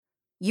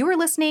You are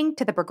listening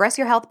to the Progress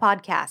Your Health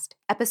Podcast,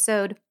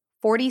 episode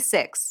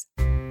 46.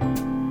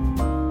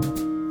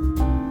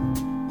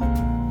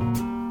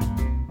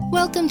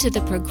 Welcome to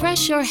the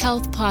Progress Your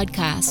Health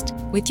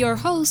Podcast with your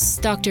hosts,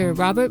 Dr.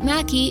 Robert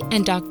Mackey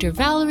and Dr.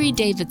 Valerie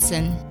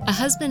Davidson, a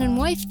husband and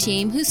wife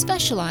team who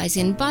specialize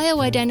in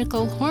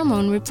bioidentical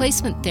hormone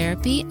replacement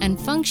therapy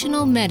and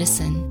functional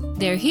medicine.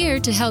 They're here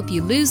to help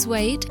you lose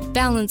weight,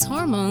 balance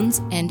hormones,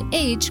 and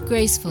age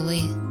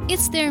gracefully.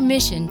 It's their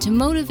mission to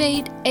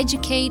motivate,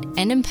 educate,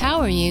 and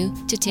empower you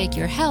to take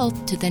your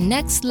health to the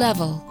next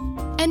level.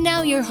 And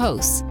now your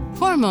hosts,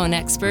 hormone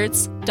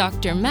experts,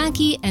 Dr.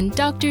 Mackey and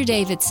Dr.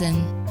 Davidson.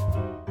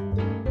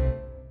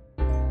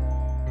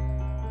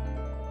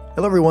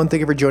 Hello, everyone. Thank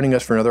you for joining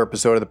us for another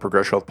episode of the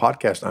Progress Your Health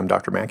Podcast. I'm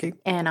Dr. Mackey.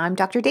 And I'm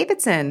Dr.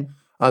 Davidson.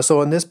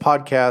 So on this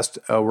podcast,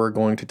 we're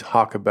going to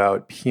talk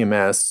about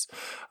PMS.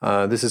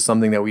 This is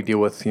something that we deal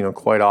with,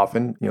 quite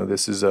often.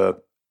 This is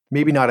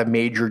maybe not a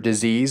major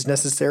disease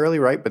necessarily,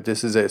 right? But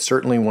this is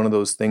certainly one of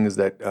those things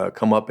that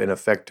come up and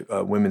affect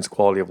women's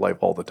quality of life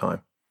all the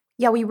time.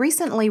 Yeah, we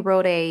recently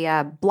wrote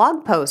a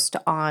blog post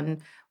on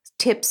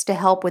tips to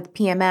help with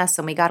PMS,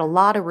 and we got a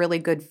lot of really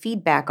good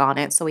feedback on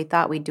it. So we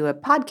thought we'd do a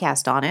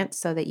podcast on it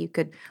so that you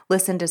could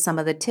listen to some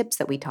of the tips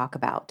that we talk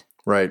about.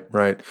 Right.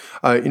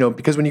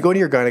 Because when you go to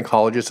your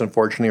gynecologist,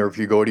 unfortunately, or if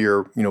you go to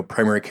your,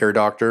 primary care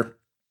doctor,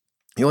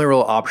 the only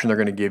real option they're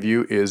going to give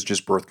you is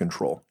just birth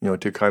control,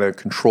 to kind of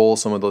control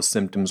some of those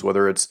symptoms,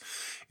 whether it's,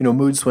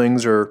 mood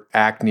swings or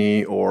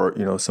acne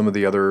or, some of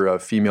the other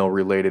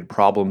female-related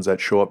problems that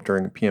show up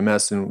during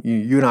PMS. And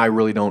you and I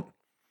we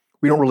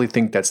don't really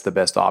think that's the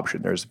best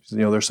option.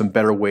 There's some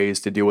better ways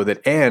to deal with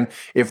it. And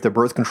if the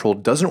birth control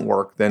doesn't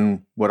work,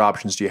 then what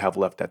options do you have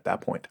left at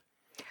that point?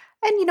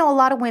 And, a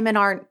lot of women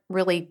aren't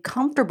really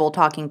comfortable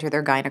talking to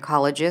their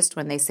gynecologist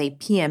when they say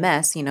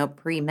PMS,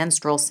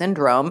 premenstrual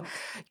syndrome.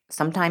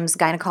 Sometimes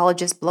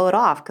gynecologists blow it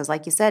off because,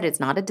 like you said, it's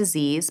not a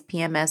disease.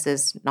 PMS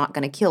is not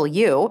going to kill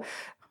you.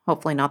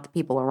 Hopefully not the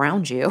people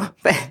around you.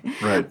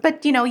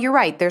 But you're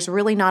right. There's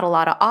really not a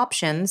lot of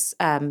options.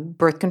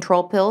 Birth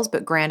control pills,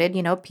 but granted,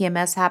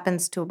 PMS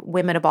happens to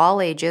women of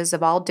all ages,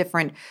 of all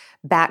different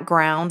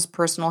backgrounds,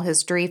 personal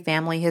history,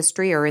 family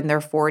history, or in their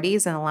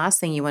 40s. And the last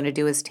thing you want to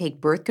do is take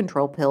birth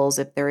control pills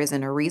if there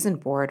isn't a reason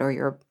for it or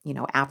you're,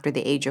 after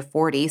the age of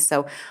 40.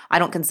 So I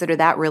don't consider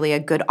that really a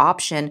good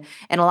option.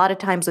 And a lot of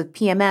times with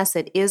PMS,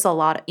 it is a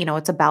lot,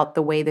 it's about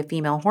the way the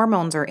female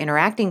hormones are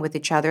interacting with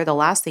each other. The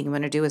last thing you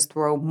want to do is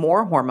throw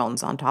more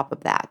hormones on top of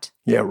that.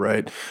 Yeah,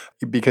 right.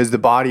 Because the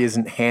body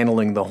isn't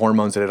handling the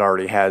hormones that it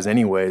already has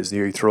anyways.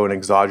 You throw an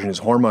exogenous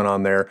hormone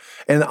on there.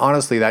 And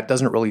honestly, that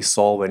doesn't really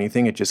solve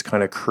anything. It just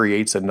kind of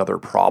creates another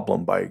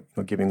problem by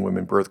giving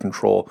women birth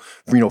control,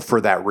 for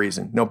that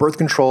reason. Now, birth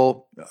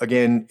control,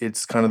 again,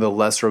 it's kind of the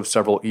lesser of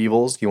several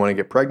evils. You want to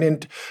get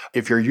pregnant.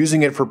 If you're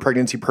using it for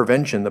pregnancy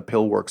prevention, the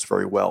pill works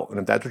very well. And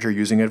if that's what you're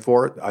using it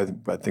for, I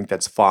think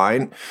that's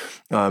fine.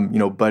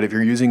 But if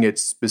you're using it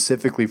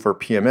specifically for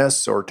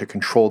PMS or to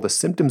control the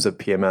symptoms of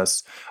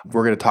PMS,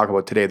 we're going to talk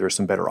about today, there's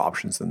some better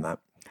options than that.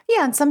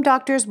 Yeah, and some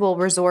doctors will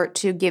resort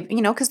to give,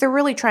 because they're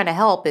really trying to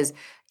help, is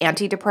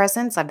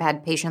antidepressants. I've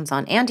had patients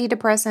on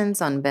antidepressants,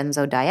 on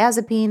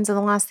benzodiazepines, and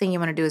the last thing you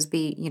want to do is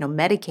be,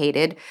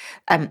 medicated.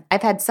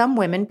 I've had some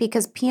women,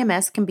 because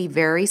PMS can be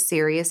very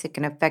serious. It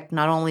can affect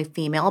not only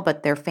female,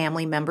 but their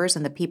family members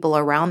and the people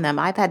around them.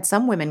 I've had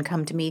some women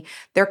come to me,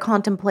 they're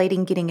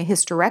contemplating getting a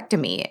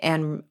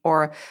hysterectomy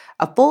or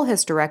a full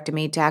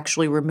hysterectomy to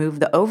actually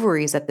remove the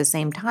ovaries at the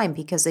same time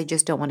because they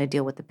just don't want to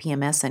deal with the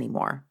PMS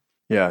anymore.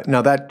 Yeah.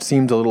 Now that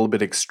seems a little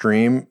bit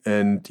extreme,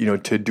 and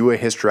to do a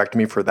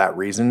hysterectomy for that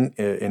reason,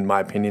 in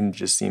my opinion,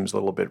 just seems a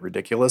little bit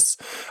ridiculous.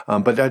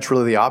 But that's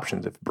really the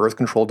options. If birth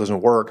control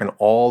doesn't work, and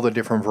all the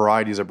different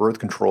varieties of birth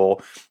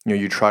control,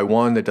 you try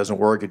one that doesn't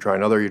work, you try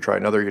another,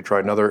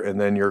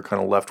 and then you're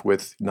kind of left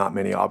with not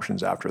many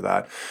options after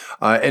that.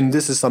 And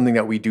this is something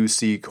that we do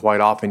see quite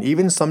often.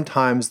 Even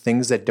sometimes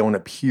things that don't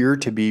appear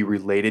to be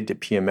related to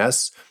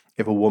PMS.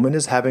 If a woman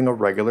is having a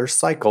regular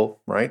cycle,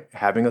 right,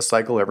 having a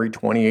cycle every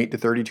 28 to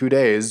 32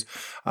 days,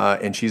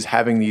 and she's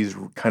having these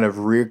kind of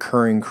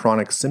reoccurring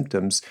chronic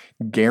symptoms,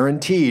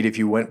 guaranteed if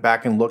you went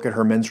back and look at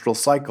her menstrual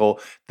cycle,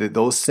 that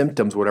those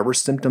symptoms, whatever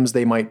symptoms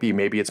they might be,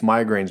 maybe it's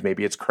migraines,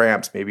 maybe it's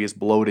cramps, maybe it's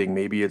bloating,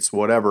 maybe it's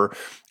whatever,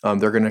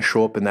 they're going to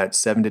show up in that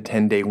 7 to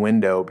 10 day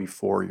window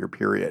before your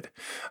period.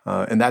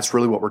 And that's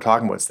really what we're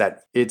talking about.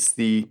 It's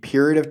the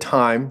period of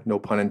time, no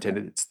pun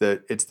intended,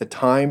 it's the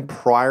time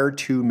prior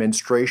to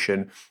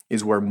menstruation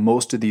is where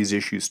most of these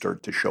issues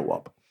start to show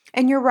up.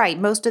 And you're right.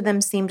 Most of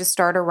them seem to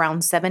start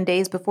around 7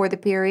 days before the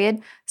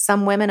period.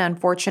 Some women,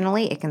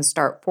 unfortunately, it can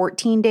start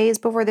 14 days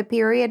before the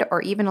period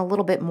or even a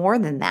little bit more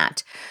than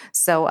that.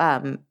 So,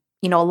 a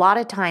lot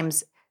of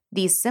times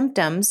these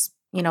symptoms,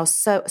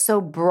 so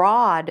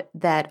broad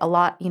that a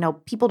lot,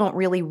 people don't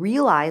really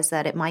realize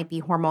that it might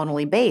be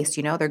hormonally based.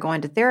 They're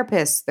going to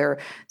therapists, they're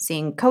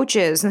seeing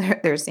coaches,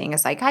 they're seeing a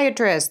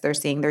psychiatrist, they're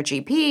seeing their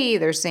GP,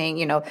 they're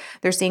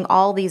seeing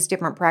all these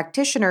different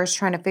practitioners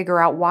trying to figure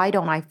out, why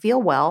don't I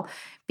feel well?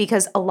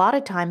 Because a lot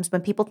of times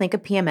when people think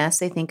of PMS,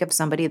 they think of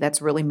somebody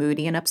that's really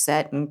moody and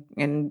upset and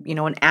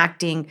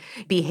acting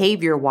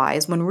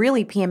behavior-wise, when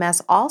really PMS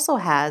also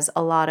has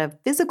a lot of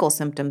physical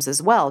symptoms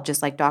as well.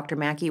 Just like Dr.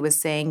 Mackey was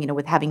saying,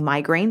 with having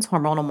migraines,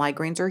 hormonal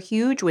migraines are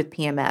huge with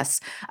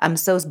PMS.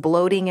 So is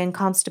bloating and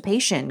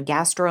constipation.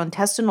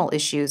 Gastrointestinal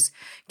issues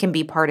can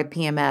be part of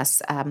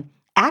PMS.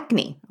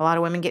 Acne, a lot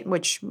of women get,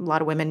 which a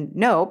lot of women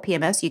know,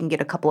 PMS, you can get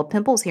a couple of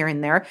pimples here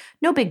and there,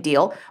 no big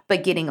deal,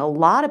 but getting a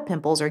lot of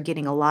pimples or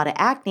getting a lot of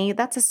acne,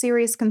 that's a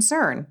serious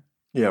concern.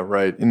 Yeah,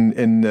 right.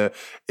 And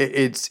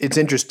it's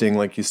interesting,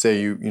 like you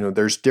say,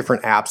 there's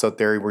different apps out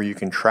there where you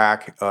can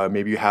track.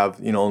 Maybe you have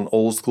an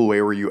old school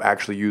way where you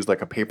actually use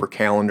like a paper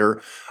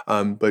calendar.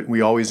 But we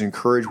always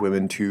encourage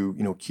women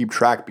to keep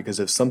track, because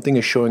if something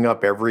is showing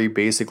up every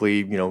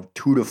basically 2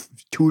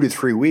 to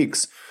 3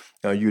 weeks,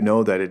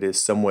 that it is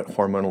somewhat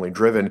hormonally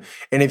driven.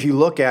 And if you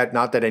look at,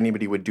 not that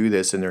anybody would do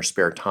this in their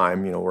spare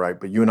time, right,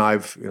 but you and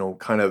I've,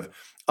 kind of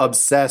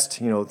obsessed,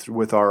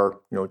 with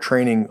our,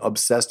 training,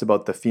 obsessed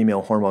about the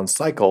female hormone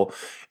cycle,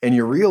 and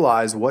you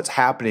realize what's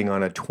happening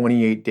on a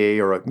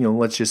 28-day or,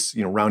 let's just,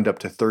 round up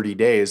to 30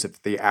 days,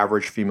 if the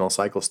average female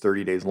cycle is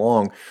 30 days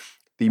long.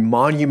 The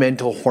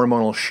monumental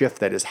hormonal shift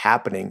that is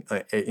happening,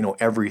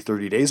 every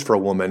 30 days for a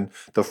woman.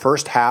 The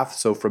first half,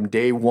 so from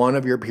day 1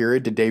 of your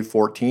period to day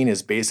 14,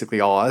 is basically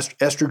all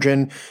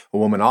estrogen. A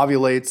woman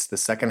ovulates. The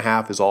second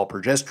half is all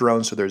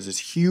progesterone. So there's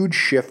this huge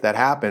shift that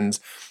happens,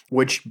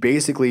 which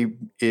basically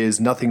is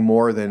nothing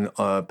more than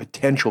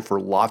potential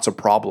for lots of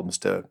problems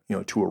to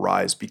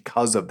arise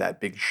because of that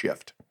big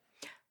shift.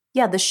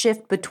 Yeah, the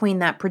shift between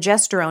that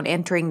progesterone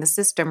entering the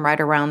system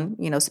right around,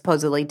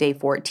 supposedly day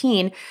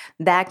 14,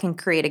 that can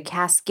create a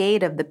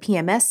cascade of the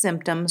PMS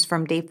symptoms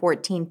from day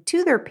 14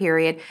 to their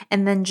period.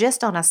 And then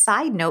just on a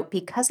side note,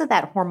 because of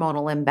that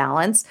hormonal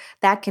imbalance,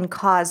 that can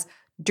cause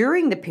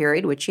during the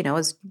period, which,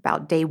 is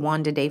about day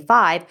 1 to day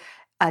 5,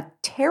 a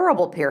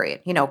terrible period,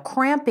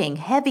 cramping,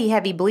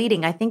 heavy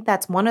bleeding. I think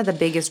that's one of the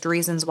biggest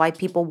reasons why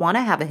people want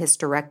to have a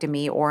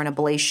hysterectomy or an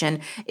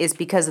ablation, is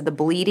because of the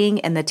bleeding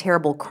and the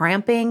terrible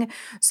cramping.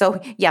 So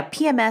yeah,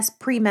 PMS,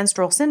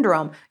 premenstrual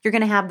syndrome, you're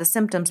going to have the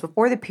symptoms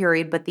before the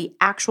period, but the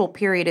actual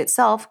period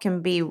itself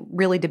can be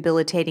really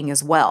debilitating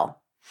as well.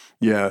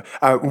 Yeah.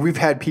 We've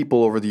had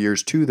people over the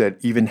years too that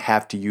even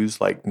have to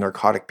use like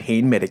narcotic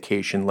pain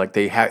medication. Like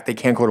they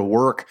can't go to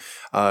work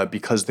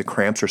because the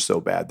cramps are so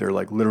bad. They're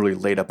like literally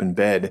laid up in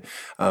bed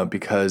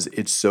because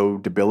it's so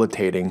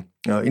debilitating.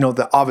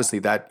 Obviously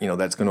that,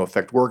 that's going to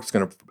affect work. It's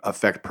going to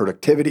affect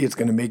productivity. It's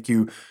going to make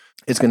you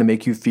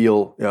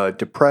feel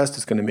depressed.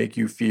 It's going to make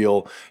you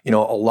feel, a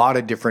lot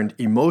of different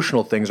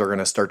emotional things are going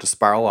to start to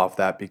spiral off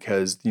that,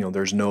 because,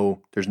 there's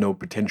no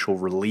potential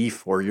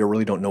relief, or you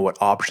really don't know what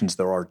options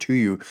there are to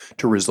you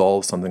to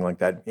resolve something like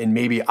that. And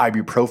maybe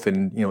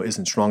ibuprofen,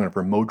 isn't strong enough,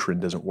 or Motrin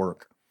doesn't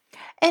work.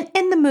 And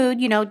in the mood,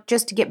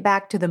 just to get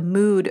back to the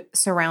mood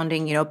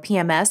surrounding,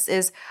 PMS,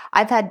 is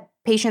I've had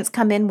patients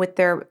come in with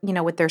their,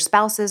 with their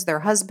spouses,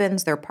 their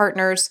husbands, their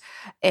partners,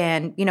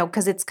 and,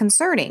 because it's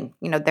concerning,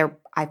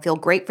 I feel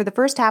great for the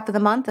first half of the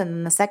month, and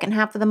then the second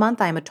half of the month,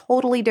 I'm a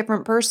totally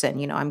different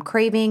person. I'm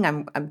craving,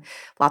 I'm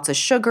lots of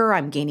sugar,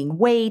 I'm gaining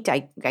weight,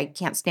 I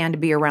can't stand to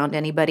be around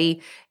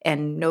anybody,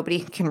 and nobody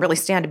can really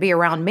stand to be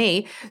around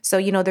me.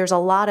 So, there's a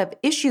lot of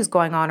issues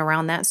going on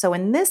around that. So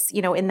in this,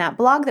 in that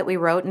blog that we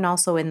wrote, and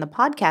also in the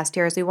podcast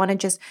here, is we want to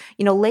just,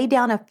 lay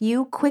down a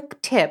few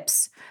quick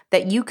tips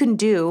that you can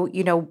do,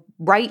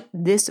 right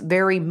this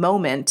very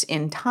moment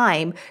in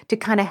time, to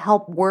kind of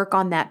help work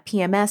on that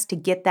PMS, to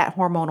get that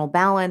hormonal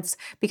balance,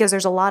 because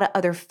there's a lot of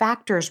other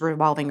factors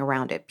revolving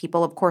around it.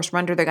 People, of course,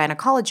 run to their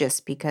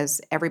gynecologist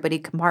because everybody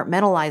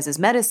compartmentalizes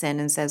medicine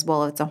and says,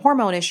 well, if it's a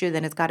hormone issue,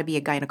 then it's got to be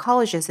a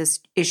gynecologist's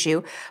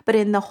issue. But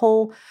in the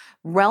whole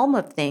realm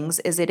of things,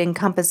 is it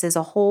encompasses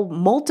a whole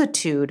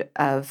multitude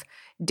of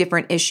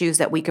different issues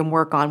that we can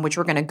work on, which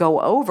we're going to go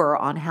over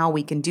on how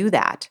we can do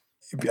that.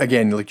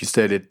 Again, like you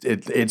said,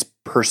 it's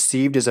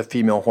perceived as a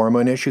female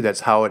hormone issue.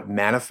 That's how it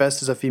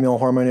manifests as a female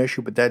hormone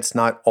issue, but that's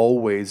not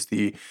always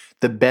the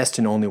best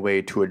and only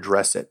way to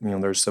address it.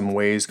 There's some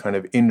ways kind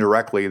of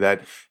indirectly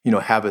that,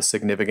 have a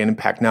significant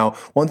impact. Now,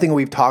 one thing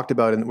we've talked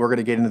about, and we're going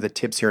to get into the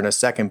tips here in a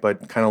second,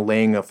 but kind of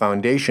laying a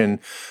foundation.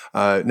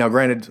 Now,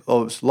 granted,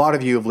 a lot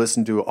of you have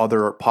listened to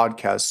other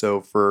podcasts,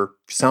 so for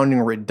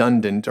sounding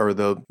redundant, or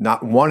the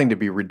not wanting to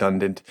be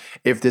redundant,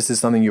 if this is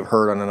something you've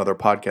heard on another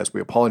podcast, we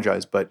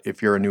apologize. But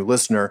if you're a new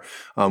listener,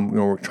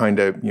 we're trying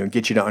to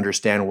get you to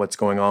understand what's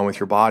going on with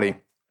your body.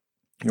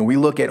 We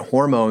look at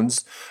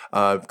hormones,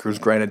 because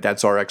granted,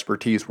 that's our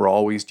expertise. We're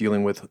always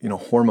dealing with,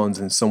 hormones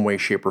in some way,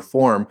 shape, or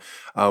form.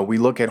 We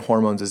look at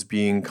hormones as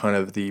being kind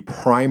of the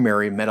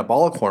primary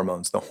metabolic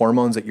hormones, the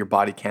hormones that your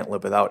body can't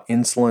live without: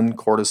 insulin,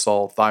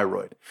 cortisol,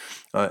 thyroid.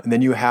 And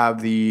then you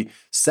have the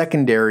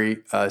secondary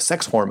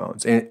sex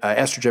hormones,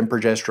 estrogen,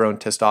 progesterone,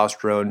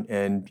 testosterone,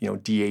 and,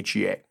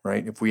 DHEA,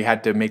 right? If we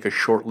had to make a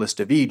short list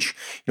of each,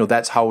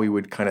 that's how we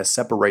would kind of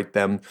separate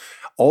them.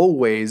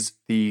 Always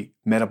the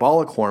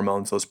metabolic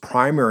hormones, those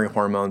primary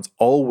hormones,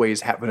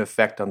 always have an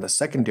effect on the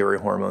secondary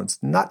hormones,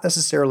 not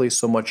necessarily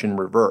so much in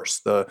reverse.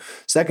 The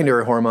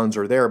secondary hormones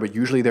are there, but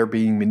usually they're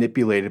being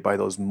manipulated by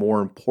those more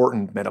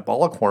important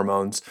metabolic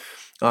hormones.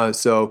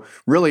 So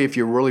really, if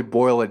you really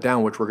boil it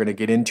down, which we're going to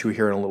get into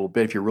here in a little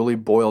bit, if you really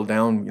boil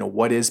down,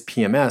 what is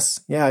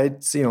PMS? Yeah,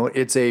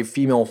 it's a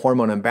female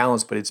hormone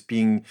imbalance, but it's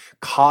being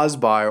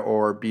caused by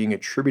or being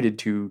attributed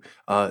to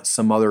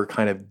some other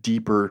kind of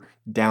deeper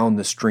down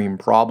the stream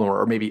problem,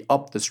 or maybe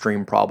up the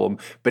stream problem.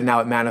 But now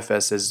it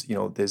manifests as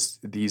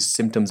these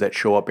symptoms that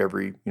show up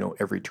every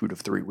 2 to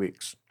 3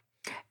 weeks.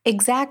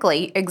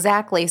 Exactly.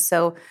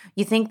 So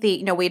you think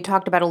we had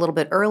talked about a little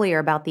bit earlier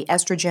about the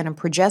estrogen and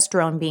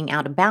progesterone being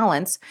out of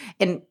balance.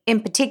 And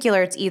in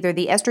particular, it's either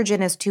the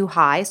estrogen is too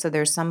high, so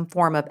there's some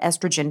form of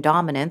estrogen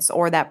dominance,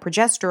 or that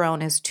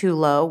progesterone is too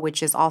low,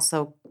 which is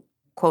also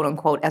quote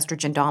unquote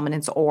estrogen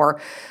dominance or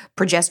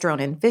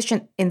progesterone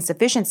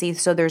insufficiency.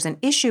 So there's an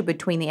issue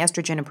between the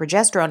estrogen and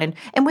progesterone.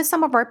 And with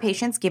some of our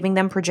patients, giving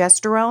them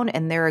progesterone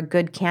and they're a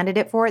good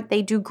candidate for it,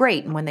 they do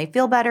great. And when they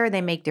feel better,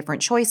 they make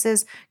different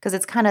choices because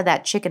it's kind of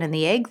that chicken and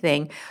the egg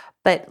thing.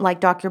 But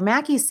like Dr.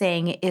 Mackey's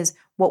saying, is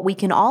what we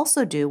can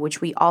also do, which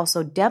we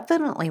also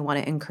definitely want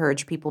to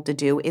encourage people to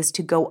do, is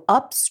to go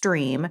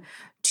upstream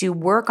to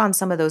work on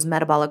some of those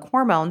metabolic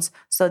hormones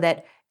so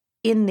that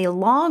in the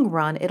long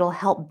run, it'll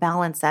help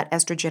balance that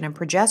estrogen and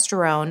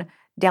progesterone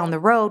down the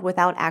road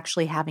without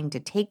actually having to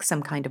take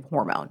some kind of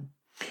hormone.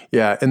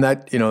 Yeah, and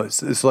that,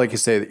 it's like you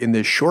say, in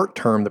the short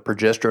term, the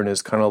progesterone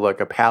is kind of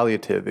like a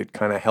palliative. It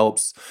kind of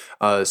helps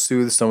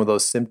soothe some of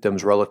those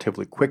symptoms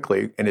relatively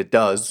quickly, and it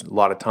does a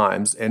lot of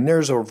times. And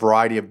there's a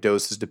variety of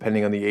doses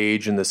depending on the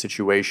age and the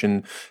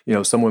situation.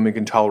 Some women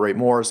can tolerate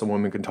more, some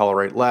women can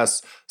tolerate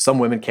less, some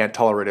women can't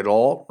tolerate it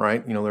all,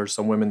 right? There's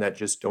some women that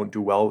just don't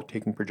do well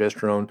taking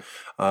progesterone,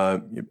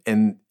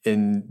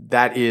 and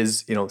that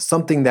is,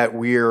 something that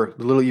we're a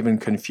little even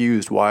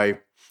confused why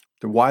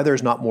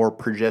there's not more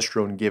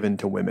progesterone given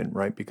to women,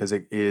 right? Because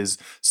it is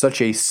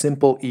such a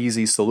simple,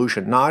 easy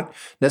solution, not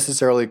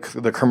necessarily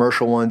the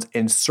commercial ones,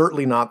 and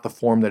certainly not the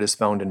form that is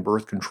found in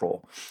birth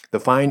control. The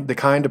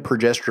kind of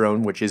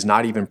progesterone, which is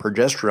not even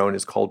progesterone,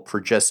 is called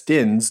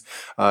progestins,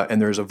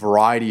 and there's a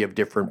variety of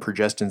different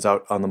progestins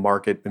out on the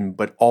market,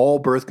 but all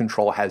birth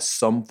control has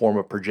some form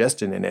of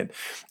progestin in it,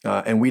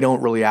 and we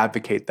don't really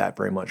advocate that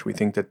very much. We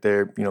think that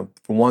they're,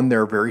 for one,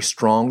 they're very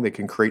strong, they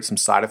can create some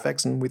side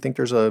effects, and we think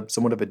there's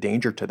somewhat of a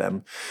danger to them.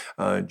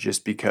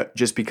 Just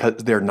because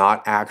they're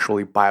not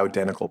actually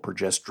bioidentical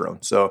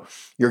progesterone. So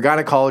your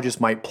gynecologist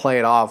might play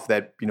it off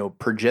that,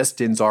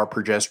 progestins are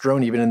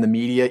progesterone, even in the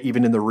media,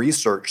 even in the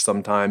research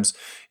sometimes,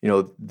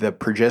 the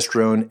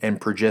progesterone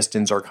and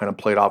progestins are kind of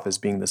played off as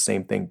being the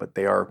same thing, but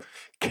they are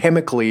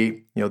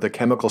chemically, the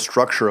chemical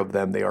structure of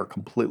them, they are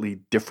completely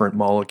different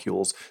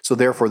molecules. So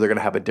therefore, they're going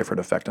to have a different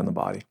effect on the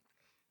body.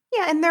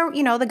 Yeah, and they're,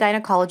 the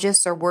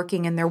gynecologists are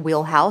working in their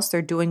wheelhouse.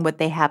 They're doing what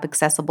they have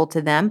accessible to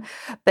them.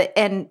 But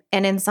and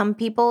in some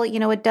people,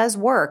 it does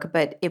work.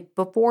 But if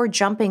before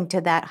jumping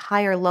to that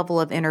higher level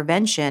of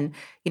intervention,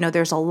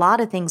 there's a lot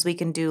of things we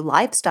can do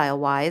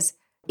lifestyle-wise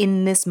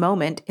in this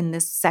moment, in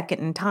this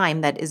second in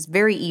time, that is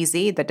very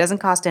easy, that doesn't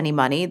cost any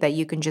money, that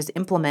you can just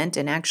implement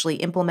and actually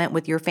implement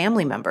with your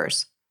family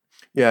members.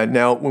 Yeah.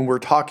 Now, when we're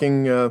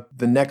talking the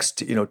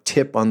next,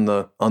 tip on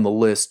the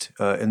list,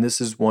 and this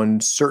is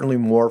one certainly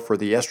more for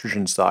the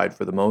estrogen side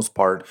for the most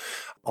part,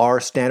 our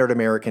standard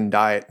American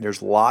diet.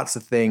 There's lots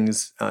of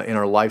things in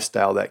our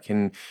lifestyle that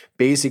can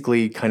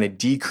basically kind of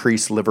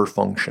decrease liver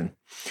function.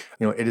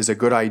 It is a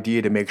good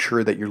idea to make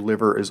sure that your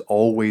liver is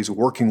always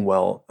working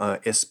well,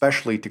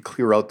 especially to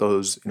clear out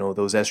those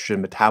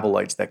estrogen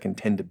metabolites that can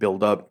tend to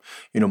build up,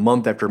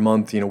 month after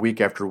month,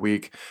 week after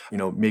week,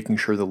 making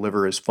sure the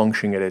liver is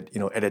functioning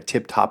at a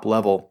tip-top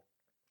level.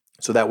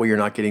 So that way you're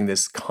not getting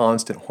this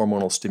constant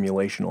hormonal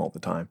stimulation all the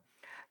time.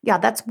 Yeah,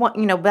 that's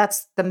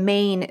that's the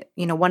main,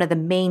 one of the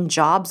main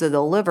jobs of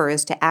the liver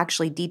is to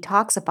actually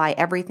detoxify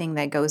everything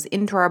that goes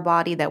into our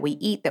body, that we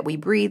eat, that we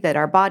breathe, that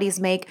our bodies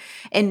make.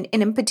 And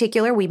in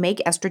particular, we make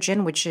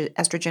estrogen, which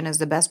estrogen is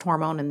the best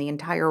hormone in the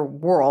entire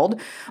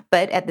world.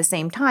 But at the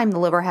same time, the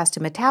liver has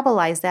to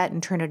metabolize that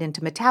and turn it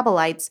into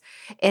metabolites.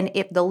 And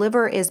if the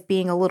liver is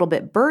being a little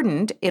bit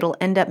burdened, it'll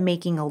end up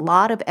making a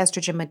lot of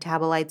estrogen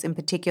metabolites, in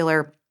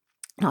particular,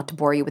 not to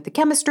bore you with the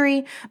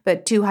chemistry,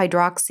 but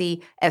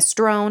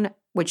 2-hydroxyestrone,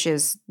 which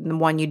is the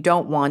one you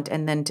don't want,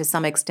 and then to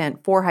some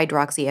extent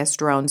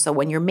 4-hydroxyestrone. So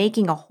when you're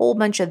making a whole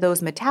bunch of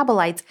those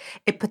metabolites,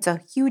 it puts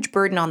a huge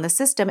burden on the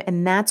system,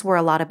 and that's where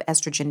a lot of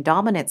estrogen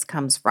dominance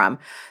comes from.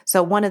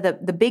 So one of the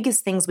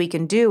biggest things we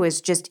can do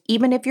is just,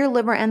 even if your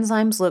liver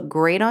enzymes look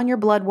great on your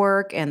blood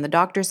work and the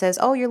doctor says,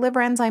 oh, your liver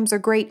enzymes are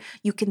great,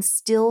 you can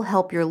still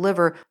help your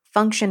liver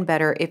function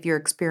better if you're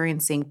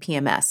experiencing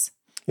PMS.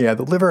 Yeah,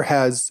 the liver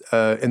has,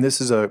 and this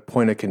is a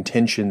point of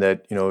contention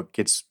that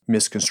gets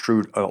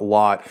misconstrued a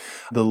lot.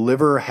 The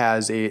liver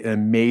has an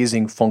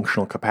amazing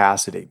functional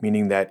capacity,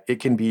 meaning that it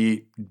can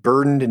be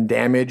burdened and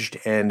damaged,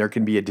 and there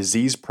can be a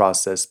disease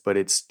process, but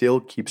it still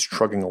keeps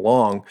trucking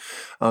along.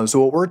 So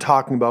what we're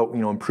talking about,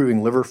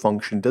 improving liver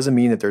function, doesn't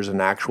mean that there's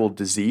an actual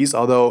disease.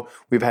 Although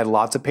we've had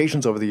lots of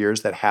patients over the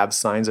years that have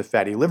signs of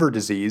fatty liver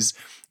disease,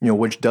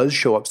 which does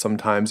show up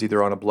sometimes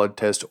either on a blood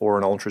test or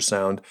an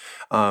ultrasound.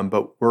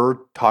 But we're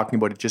talking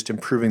about it just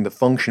improving the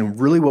function.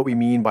 Really what we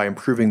mean by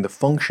improving the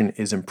function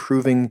is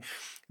improving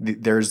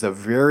there's a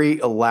very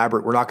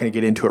elaborate, we're not going to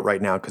get into it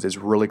right now because it's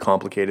really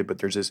complicated, but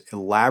there's this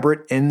elaborate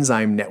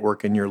enzyme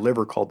network in your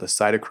liver called the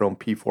cytochrome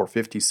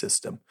P450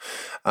 system.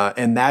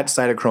 And that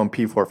cytochrome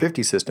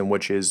P450 system,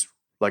 which is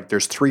like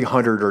there's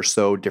 300 or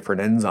so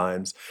different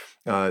enzymes,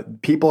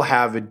 people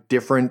have a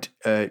different,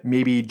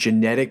 maybe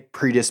genetic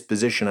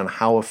predisposition on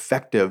how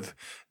effective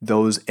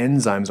those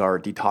enzymes are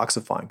at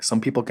detoxifying.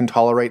 Some people can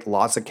tolerate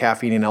lots of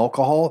caffeine and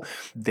alcohol.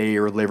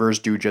 Their livers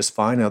do just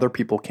fine. Other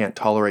people can't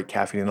tolerate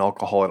caffeine and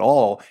alcohol at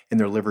all, and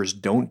their livers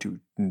don't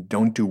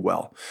do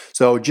well.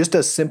 So just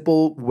a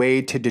simple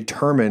way to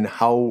determine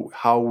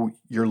how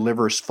your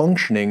liver's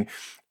functioning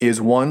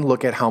is one,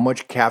 look at how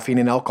much caffeine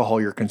and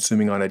alcohol you're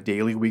consuming on a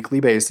daily,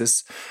 weekly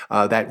basis.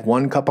 That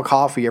 1 cup of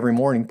coffee every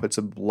morning puts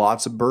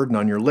lots of burden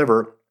on your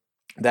liver.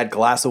 That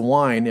glass of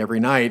wine every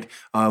night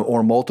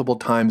or multiple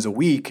times a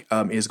week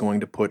is going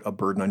to put a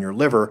burden on your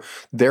liver.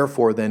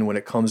 Therefore, then when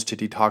it comes to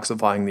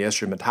detoxifying the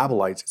estrogen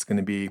metabolites, it's going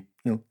to be,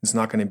 it's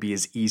not going to be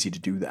as easy to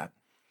do that.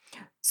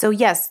 So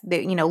yes,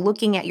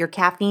 looking at your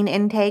caffeine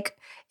intake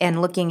and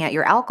looking at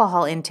your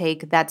alcohol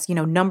intake, that's,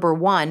 number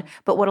one.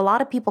 But what a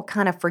lot of people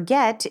kind of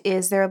forget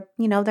is they're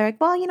like,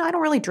 well, I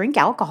don't really drink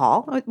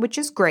alcohol, which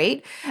is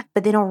great.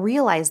 But they don't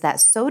realize that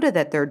soda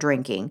that they're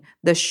drinking,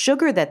 the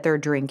sugar that they're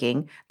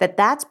drinking,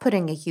 that's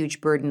putting a huge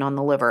burden on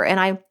the liver.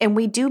 And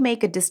we do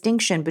make a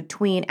distinction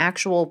between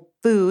actual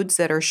foods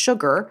that are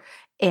sugar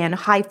and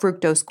high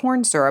fructose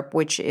corn syrup,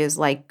 which is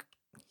like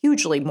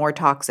hugely more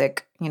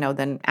toxic,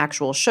 than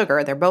actual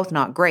sugar. They're both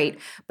not great,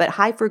 but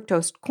high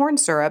fructose corn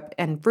syrup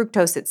and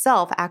fructose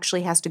itself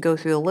actually has to go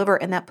through the liver,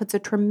 and that puts a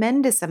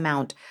tremendous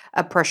amount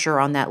of pressure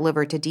on that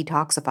liver to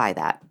detoxify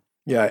that.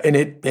 Yeah,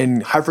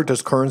 and high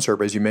fructose corn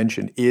syrup, as you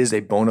mentioned, is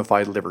a bona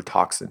fide liver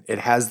toxin. It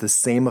has the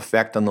same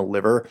effect on the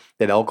liver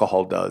that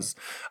alcohol does.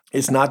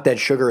 It's not that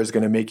sugar is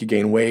going to make you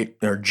gain weight,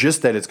 or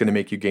just that it's going to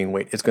make you gain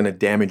weight. It's going to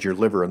damage your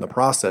liver in the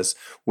process,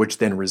 which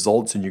then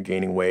results in you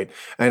gaining weight.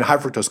 And high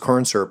fructose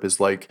corn syrup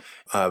is like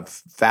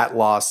fat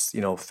loss,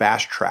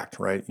 fast tracked,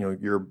 right?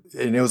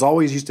 And it was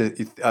always used to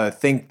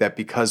think that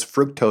because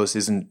fructose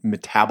isn't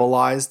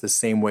metabolized the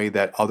same way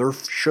that other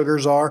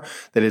sugars are,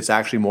 that it's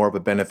actually more of a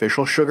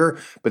beneficial sugar.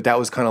 But that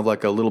was kind of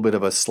like a little bit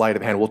of a sleight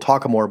of hand. We'll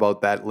talk more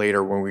about that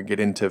later when we get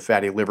into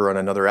fatty liver on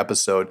another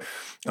episode.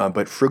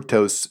 But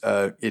fructose,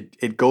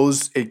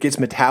 it gets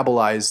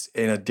metabolized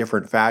in a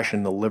different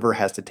fashion. The liver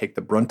has to take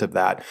the brunt of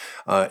that,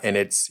 and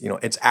it's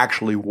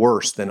actually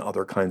worse than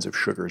other kinds of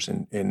sugars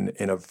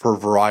for a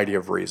variety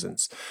of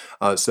reasons.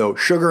 So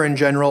sugar in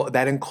general,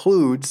 that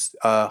includes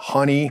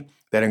honey.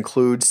 That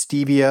includes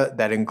stevia,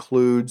 that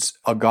includes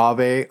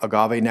agave.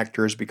 Agave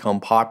nectar has become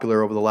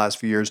popular over the last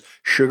few years.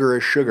 Sugar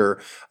is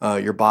sugar.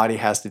 Your body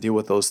has to deal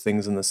with those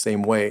things in the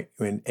same way,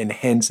 and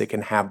hence it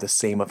can have the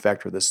same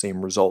effect or the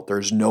same result.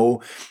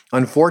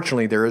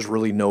 Unfortunately, there is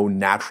really no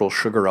natural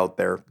sugar out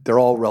there. They're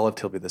all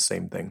relatively the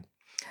same thing.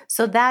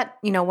 So that,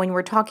 when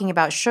we're talking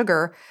about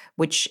sugar,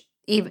 which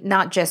even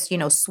not just,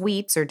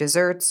 sweets or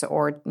desserts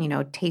or,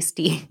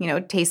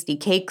 tasty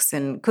cakes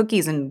and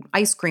cookies and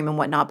ice cream and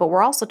whatnot, but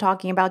we're also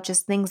talking about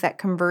just things that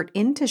convert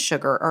into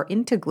sugar or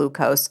into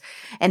glucose.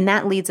 And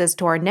that leads us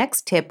to our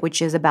next tip, which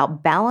is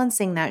about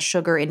balancing that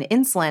sugar in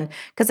insulin,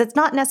 because it's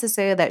not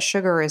necessarily that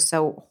sugar is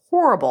so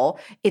horrible.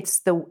 It's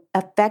the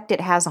effect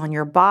it has on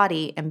your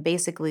body and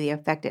basically the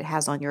effect it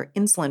has on your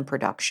insulin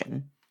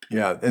production.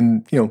 Yeah,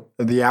 and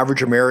the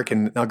average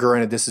American, now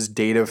granted this is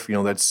data,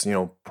 that's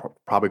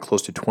probably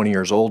close to 20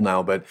 years old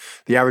now, but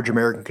the average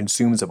American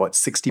consumes about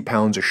 60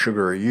 pounds of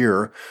sugar a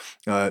year.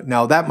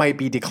 Now that might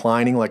be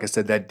declining. Like I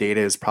said, that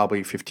data is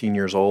probably 15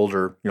 years old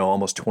or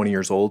almost 20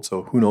 years old.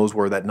 So who knows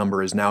where that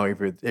number is now,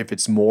 if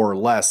it's more or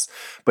less.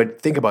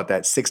 But think about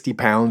that, 60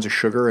 pounds of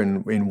sugar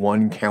in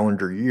one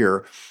calendar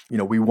year.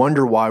 We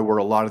wonder where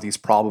a lot of these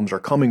problems are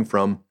coming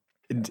from.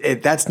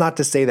 That's not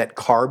to say that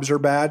carbs are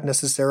bad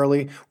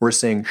necessarily. We're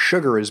saying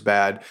sugar is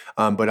bad,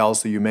 but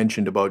also you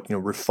mentioned about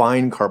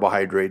refined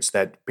carbohydrates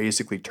that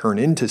basically turn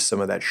into some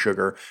of that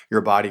sugar.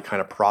 Your body kind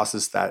of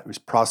processes that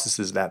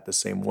the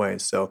same way.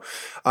 So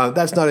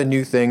that's not a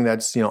new thing.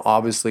 That's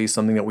obviously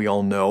something that we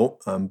all know,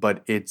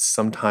 but it's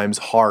sometimes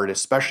hard,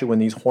 especially when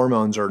these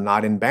hormones are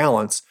not in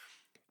balance.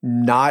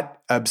 Not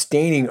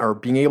abstaining or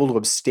being able to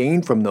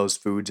abstain from those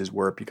foods is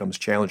where it becomes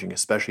challenging,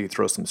 especially you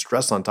throw some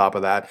stress on top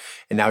of that.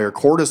 And now your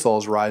cortisol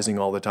is rising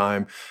all the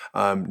time.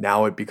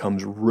 Now it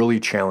becomes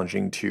really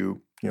challenging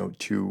to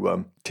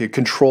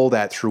control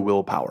that through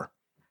willpower.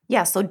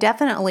 Yeah, so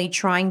definitely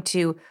trying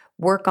to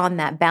work on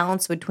that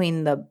balance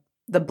between the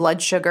the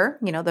blood sugar,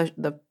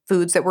 the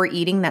foods that we're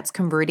eating that's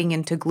converting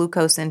into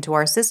glucose into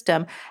our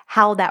system,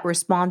 how that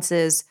response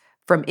is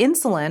from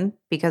insulin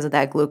because of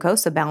that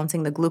glucose, so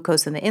balancing the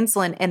glucose and the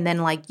insulin. And then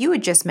like you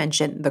had just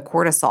mentioned, the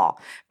cortisol,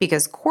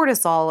 because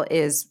cortisol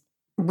is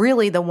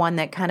really the one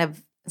that kind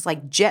of is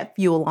like jet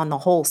fuel on the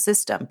whole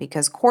system,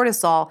 because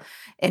cortisol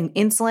and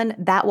insulin,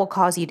 that will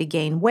cause you to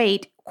gain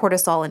weight.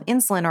 Cortisol and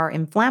insulin are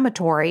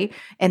inflammatory.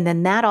 And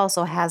then that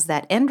also has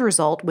that end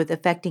result with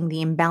affecting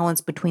the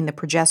imbalance between the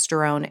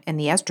progesterone and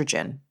the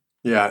estrogen.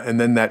 Yeah. And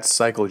then that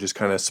cycle just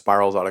kind of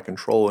spirals out of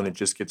control and it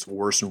just gets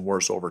worse and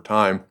worse over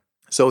time.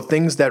 So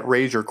things that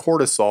raise your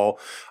cortisol,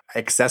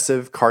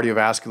 excessive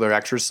cardiovascular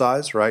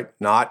exercise, right?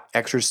 Not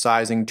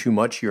exercising too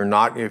much.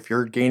 If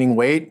you're gaining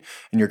weight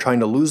and you're trying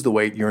to lose the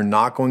weight, you're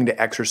not going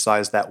to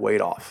exercise that weight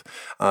off.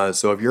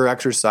 So if you're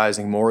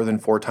exercising more than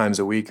 4 times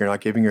a week, you're not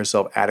giving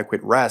yourself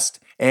adequate rest.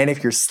 And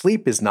if your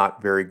sleep is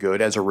not very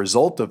good as a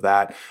result of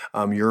that,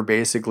 you're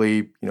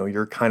basically,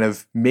 you're kind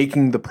of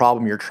making the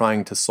problem you're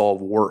trying to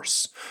solve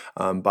worse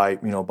by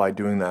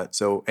doing that.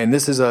 So, and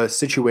this is a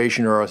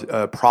situation or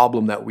a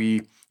problem that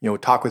we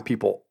talk with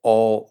people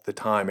all the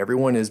time.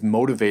 Everyone is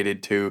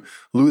motivated to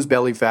lose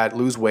belly fat,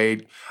 lose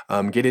weight,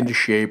 get into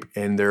shape,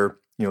 and they're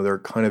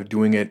kind of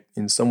doing it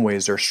in some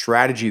ways. Their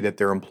strategy that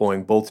they're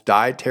employing, both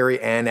dietary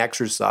and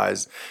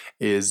exercise,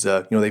 is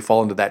they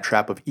fall into that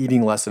trap of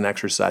eating less and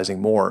exercising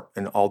more,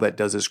 and all that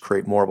does is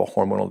create more of a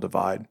hormonal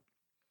divide.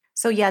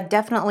 So yeah,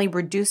 definitely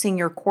reducing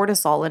your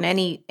cortisol in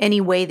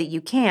any way that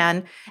you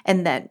can,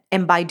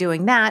 and by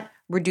doing that,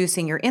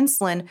 reducing your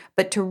insulin.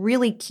 But to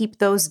really keep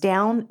those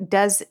down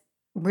does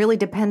really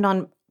depend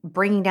on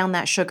bringing down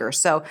that sugar.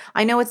 So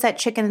I know it's that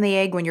chicken and the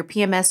egg. When you're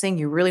PMSing,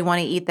 you really want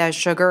to eat that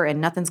sugar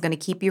and nothing's going to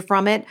keep you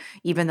from it,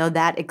 even though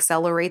that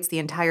accelerates the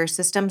entire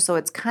system. So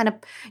it's kind of,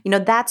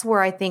 that's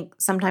where I think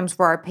sometimes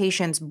for our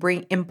patients,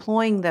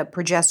 employing the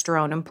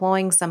progesterone,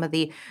 employing some of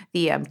the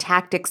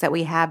tactics that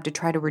we have to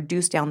try to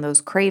reduce down those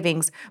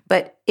cravings.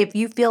 But if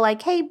you feel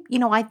like, hey,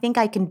 I think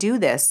I can do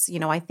this,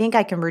 I think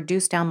I can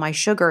reduce down my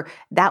sugar,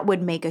 that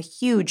would make a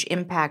huge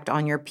impact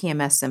on your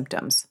PMS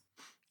symptoms.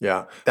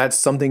 Yeah, that's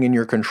something in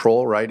your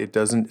control, right?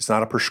 It's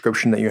not a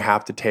prescription that you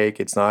have to take.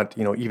 It's not,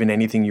 even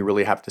anything you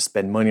really have to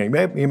spend money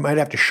on. You might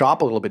have to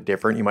shop a little bit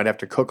different. You might have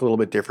to cook a little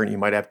bit different. You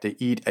might have to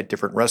eat at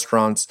different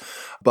restaurants,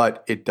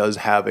 but it does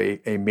have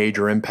a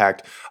major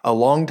impact. A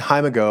long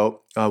time ago,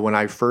 when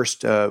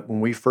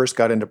we first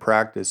got into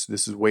practice,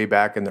 this is way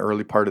back in the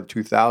early part of the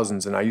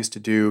 2000s, and I used to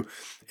do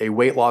a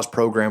weight loss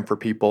program for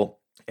people.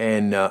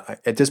 And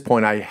at this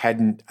point,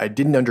 I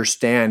didn't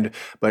understand,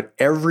 but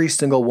every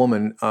single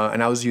woman,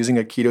 and I was using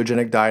a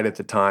ketogenic diet at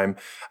the time,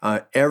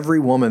 every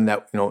woman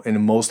that,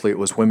 and mostly it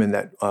was women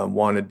that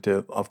wanted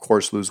to, of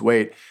course, lose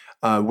weight,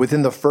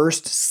 within the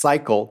first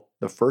cycle,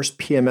 the first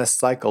PMS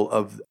cycle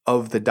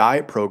of the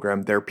diet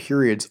program, their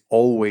periods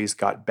always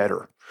got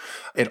better.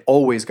 It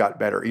always got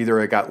better. Either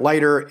it got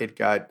lighter, it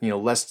got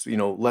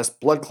less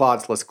blood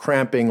clots, less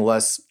cramping,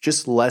 less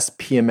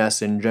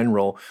PMS in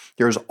general.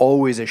 There's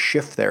always a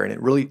shift there, and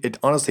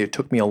it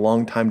took me a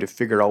long time to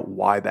figure out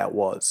why that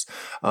was.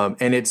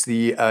 And it's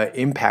the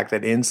impact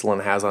that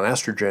insulin has on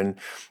estrogen.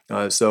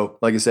 So,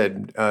 like I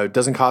said, it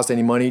doesn't cost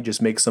any money.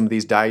 Just make some of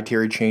these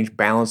dietary change,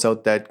 balance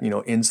out that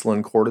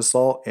insulin,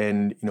 cortisol,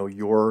 and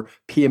your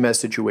PMS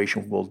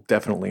situation will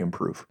definitely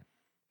improve.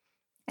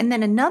 And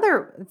then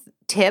another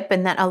tip,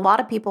 and that a lot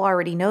of people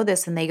already know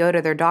this and they go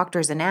to their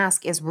doctors and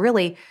ask, is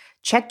really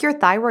check your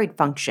thyroid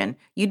function.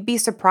 You'd be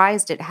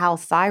surprised at how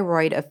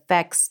thyroid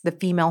affects the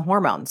female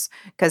hormones,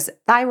 because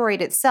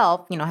thyroid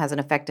itself, has an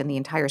effect in the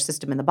entire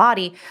system in the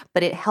body,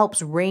 but it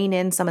helps rein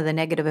in some of the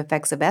negative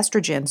effects of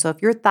estrogen. So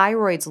if your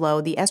thyroid's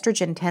low, the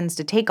estrogen tends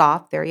to take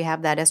off. There you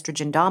have that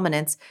estrogen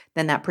dominance.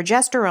 Then that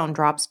progesterone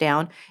drops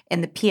down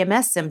and the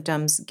PMS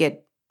symptoms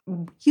get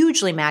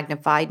hugely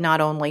magnified, not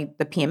only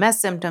the PMS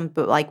symptom,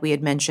 but like we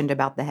had mentioned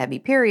about the heavy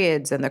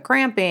periods and the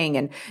cramping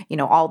and,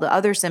 all the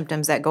other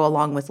symptoms that go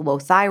along with low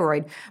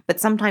thyroid. But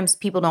sometimes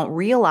people don't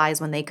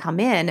realize when they come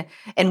in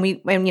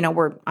and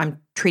I'm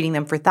treating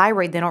them for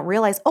thyroid, they don't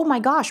realize, oh my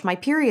gosh, my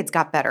periods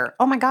got better.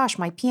 Oh my gosh,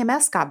 my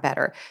PMS got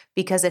better,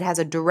 because it has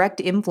a direct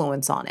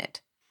influence on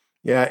it.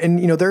 Yeah, and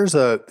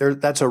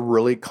that's a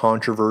really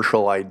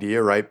controversial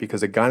idea, right?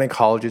 Because a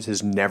gynecologist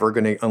is never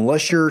going to,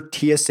 unless your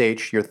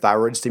TSH, your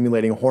thyroid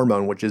stimulating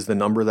hormone, which is the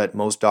number that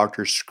most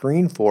doctors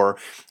screen for,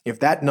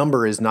 if that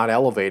number is not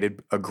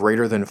elevated, a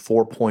greater than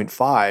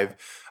 4.5,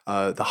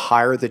 the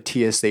higher the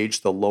TSH,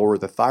 the lower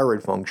the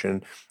thyroid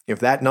function. If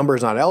that number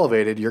is not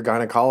elevated, your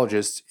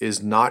gynecologist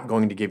is not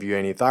going to give you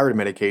any thyroid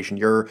medication.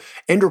 Your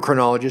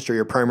endocrinologist or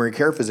your primary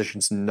care physician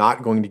is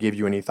not going to give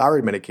you any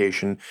thyroid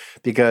medication,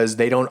 because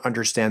they don't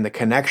understand the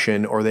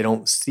connection, or they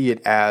don't see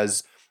it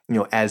as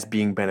as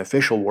being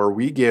beneficial, where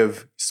we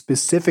give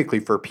specifically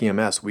for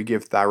PMS, we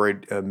give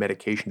thyroid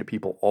medication to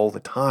people all the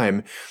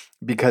time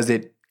because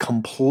it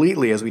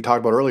completely, as we talked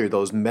about earlier,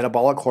 those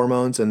metabolic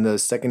hormones and the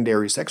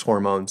secondary sex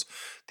hormones,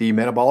 the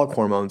metabolic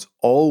hormones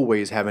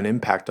always have an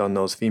impact on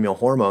those female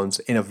hormones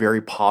in a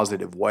very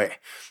positive way.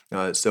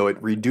 So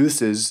it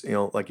reduces,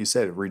 like you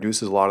said, it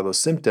reduces a lot of those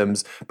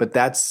symptoms, but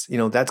that's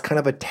kind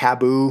of a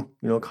taboo,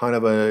 kind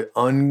of a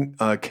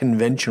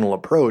unconventional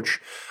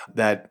approach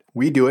that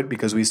we do it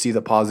because we see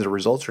the positive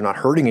results. You're not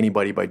hurting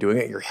anybody by doing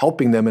it. You're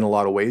helping them in a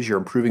lot of ways. You're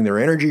improving their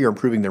energy, you're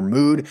improving their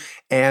mood,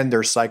 and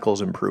their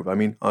cycles improve. I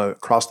mean,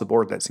 across the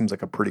board, that seems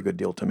like a pretty good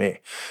deal to me.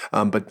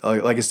 But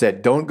like I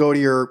said, don't go to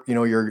your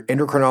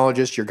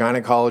endocrinologist, your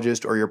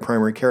gynecologist, or your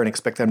primary care and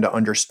expect them to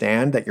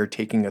understand that you're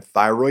taking a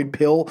thyroid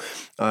pill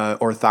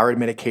or thyroid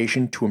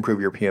medication to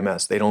improve your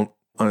PMS. They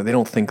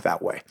don't think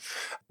that way.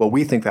 Well,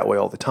 we think that way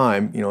all the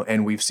time,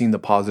 and we've seen the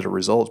positive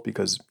results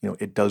because,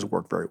 it does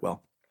work very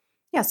well.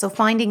 Yeah, so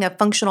finding a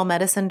functional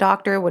medicine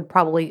doctor would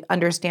probably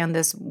understand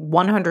this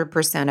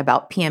 100%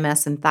 about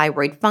PMS and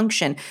thyroid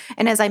function.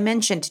 And as I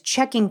mentioned,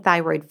 checking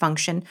thyroid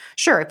function,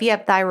 sure, if you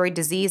have thyroid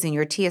disease and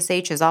your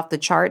TSH is off the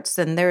charts,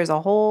 then there's a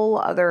whole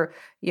other,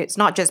 it's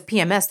not just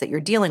PMS that you're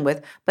dealing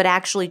with, but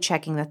actually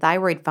checking the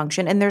thyroid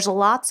function. And there's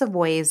lots of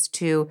ways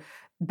to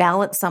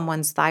balance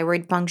someone's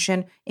thyroid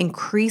function,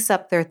 increase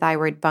up their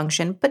thyroid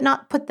function, but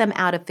not put them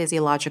out of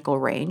physiological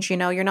range.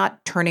 You're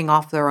not turning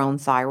off their own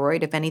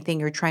thyroid. If anything,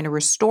 you're trying to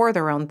restore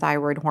their own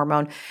thyroid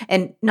hormone,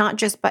 and not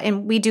just,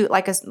 and we do,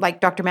 like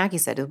Dr. Mackey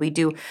said, we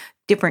do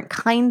different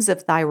kinds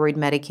of thyroid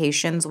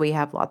medications. We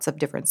have lots of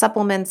different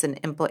supplements and,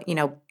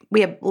 we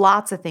have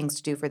lots of things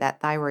to do for that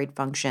thyroid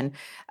function.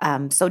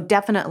 So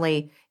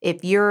definitely,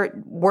 if you're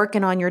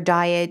working on your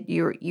diet,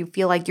 you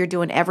feel like you're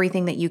doing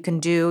everything that you can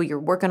do, you're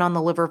working on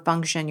the liver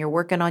function, you're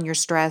working on your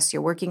stress,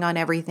 you're working on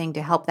everything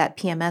to help that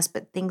PMS,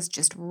 but things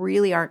just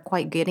really aren't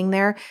quite getting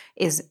there,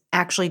 is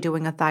actually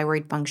doing a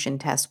thyroid function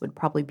test would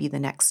probably be the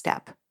next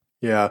step.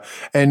 Yeah.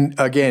 And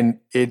again,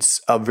 it's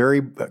a very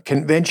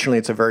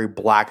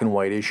black and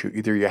white issue.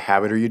 Either you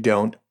have it or you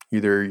don't.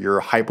 Either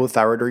you're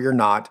hypothyroid or you're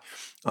not.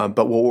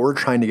 But what we're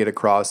trying to get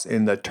across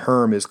in the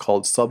term is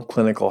called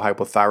subclinical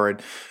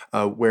hypothyroid,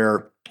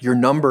 where your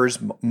numbers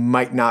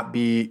might not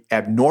be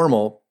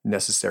abnormal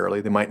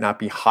necessarily. They might not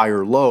be high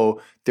or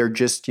low. They're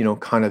just,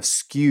 kind of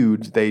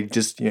skewed. They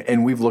just,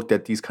 and we've looked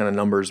at these kind of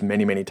numbers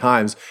many, many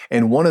times.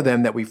 And one of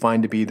them that we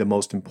find to be the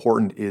most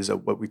important is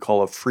what we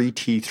call a free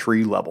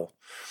T3 level.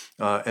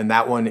 And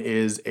that one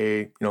is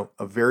a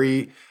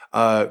very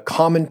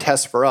common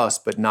test for us,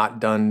 but not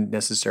done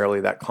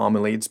necessarily that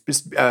commonly.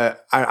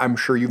 I'm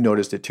sure you've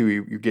noticed it too.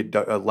 You get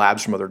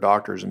labs from other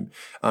doctors, and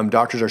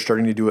doctors are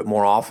starting to do it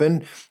more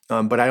often.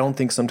 But I don't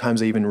think sometimes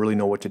they even really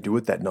know what to do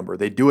with that number.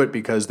 They do it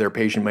because their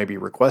patient maybe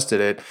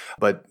requested it,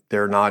 but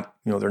they're not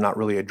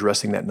really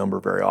addressing that number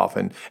very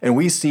often. And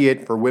we see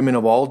it for women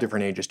of all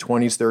different ages,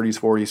 20s, 30s,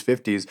 40s,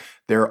 50s.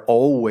 They're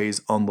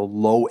always on the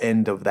low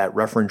end of that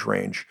reference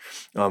range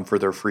for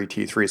their free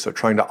T3. So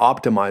trying to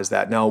optimize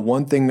that. Now,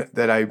 one thing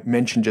that I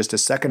mentioned just a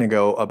second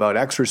ago about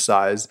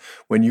exercise,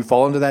 when you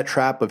fall into that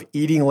trap of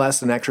eating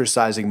less and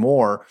exercising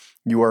more,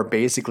 you are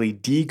basically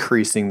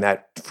decreasing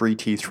that free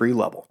T3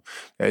 level.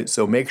 Okay?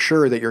 So make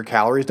sure that your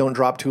calories don't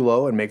drop too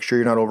low, and make sure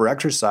you're not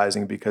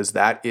over-exercising, because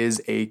that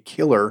is a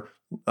killer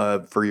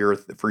for your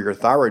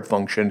thyroid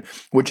function,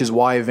 which is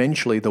why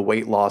eventually the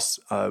weight loss,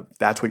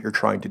 that's what you're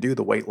trying to do.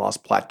 The weight loss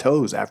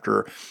plateaus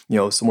after,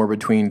 somewhere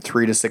between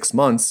 3 to 6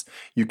 months.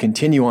 You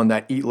continue on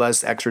that eat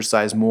less,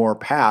 exercise more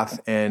path,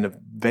 and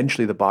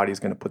eventually the body is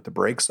going to put the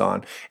brakes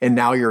on. And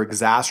now you're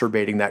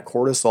exacerbating that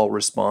cortisol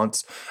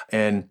response,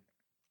 and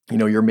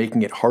you're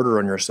making it harder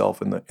on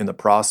yourself in the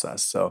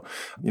process. So,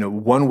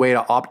 one way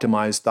to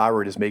optimize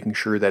thyroid is making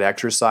sure that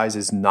exercise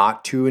is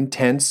not too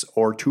intense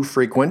or too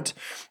frequent.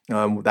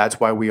 That's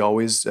why we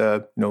always,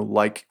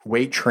 like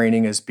weight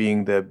training as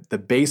being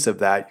the base of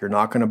that. You're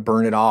not going to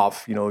burn it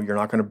off. You're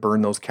not going to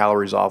burn those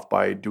calories off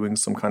by doing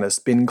some kind of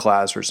spin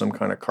class or some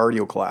kind of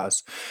cardio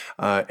class,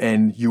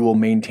 and you will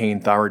maintain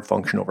thyroid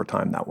function over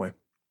time that way.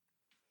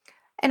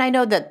 And I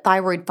know that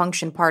thyroid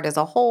function part is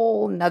a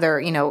whole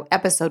nother,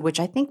 episode, which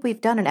I think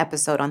we've done an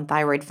episode on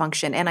thyroid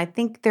function. And I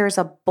think there's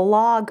a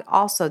blog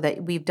also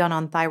that we've done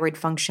on thyroid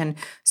function.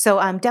 So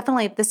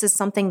definitely, if this is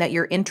something that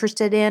you're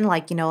interested in,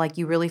 like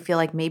you really feel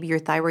like maybe your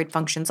thyroid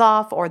function's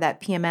off, or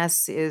that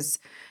PMS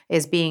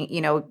is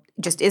being,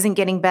 just isn't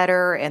getting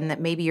better, and that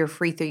maybe your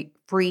free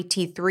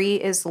T3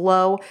 is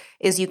low,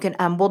 is you can,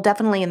 we'll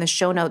definitely in the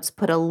show notes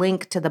put a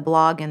link to the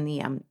blog and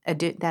the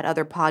that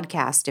other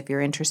podcast if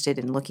you're interested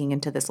in looking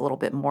into this a little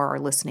bit more or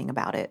listening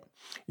about it.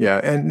 Yeah,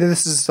 and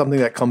this is something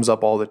that comes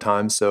up all the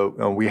time. So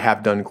we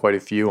have done quite a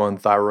few on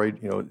thyroid,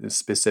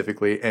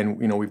 specifically, and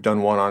we've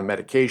done one on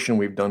medication,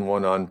 we've done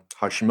one on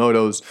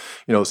Hashimoto's,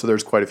 so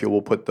there's quite a few.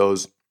 We'll put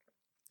those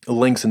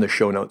links in the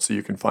show notes so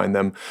you can find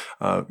them,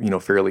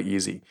 fairly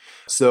easy.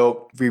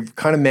 So we've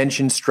kind of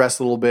mentioned stress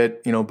a little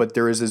bit, but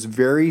there is this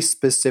very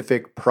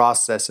specific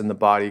process in the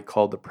body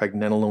called the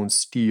pregnenolone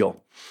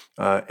steal.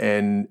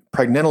 And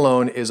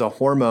pregnenolone is a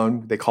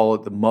hormone. They call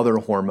it the mother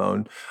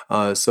hormone.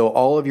 So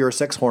all of your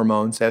sex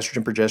hormones,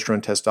 estrogen,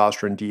 progesterone,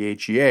 testosterone,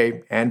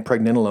 DHEA, and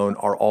pregnenolone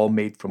are all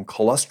made from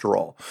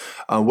cholesterol,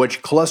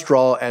 which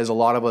cholesterol, as a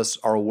lot of us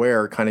are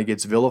aware, kind of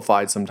gets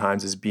vilified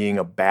sometimes as being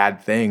a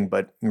bad thing.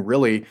 But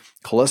really,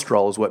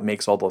 cholesterol is what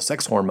makes all those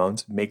sex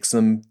hormones, makes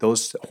them,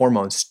 those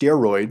hormones,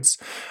 steroids.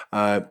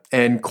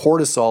 And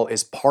cortisol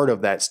is part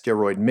of that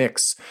steroid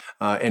mix.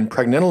 And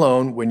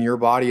pregnenolone, when your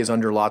body is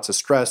under lots of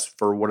stress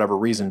for whatever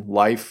reason,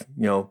 life,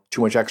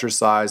 too much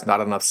exercise, not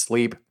enough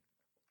sleep,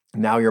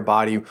 now your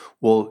body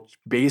will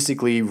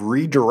basically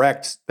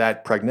redirect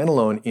that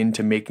pregnenolone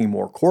into making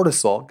more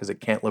cortisol because it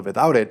can't live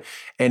without it,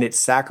 and it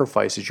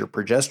sacrifices your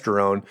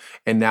progesterone.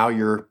 And now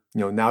you're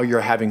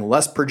having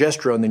less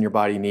progesterone than your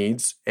body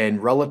needs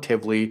and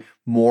relatively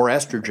more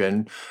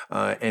estrogen.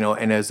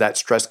 And as that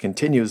stress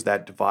continues,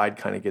 that divide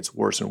kind of gets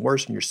worse and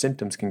worse, and your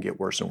symptoms can get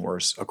worse and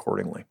worse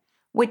accordingly.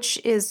 Which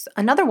is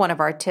another one of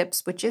our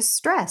tips, which is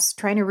stress,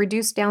 trying to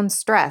reduce down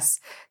stress,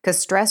 because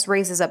stress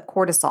raises up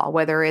cortisol,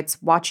 whether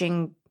it's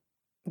watching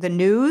the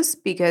news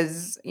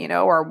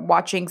or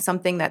watching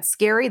something that's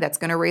scary, that's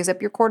going to raise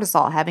up your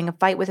cortisol. Having a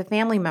fight with a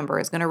family member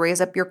is going to raise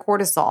up your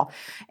cortisol.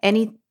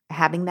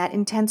 Having that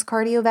intense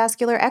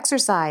cardiovascular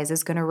exercise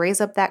is going to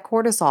raise up that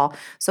cortisol.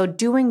 So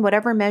doing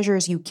whatever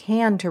measures you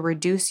can to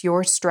reduce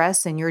your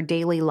stress in your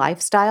daily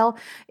lifestyle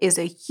is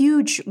a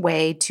huge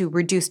way to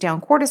reduce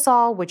down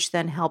cortisol, which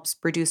then helps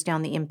reduce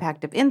down the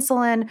impact of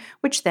insulin,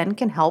 which then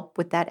can help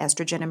with that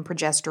estrogen and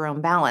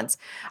progesterone balance.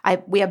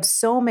 We have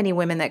so many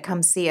women that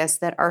come see us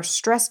that are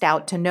stressed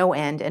out to no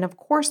end. And of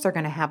course, they're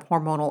going to have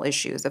hormonal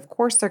issues. Of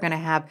course, they're going to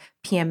have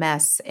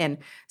PMS and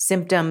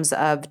symptoms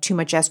of too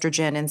much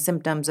estrogen and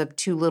symptoms of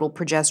too little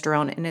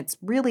progesterone. And it's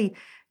really,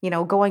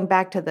 going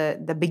back to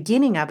the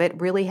beginning of it,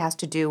 really has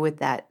to do with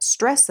that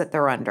stress that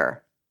they're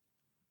under.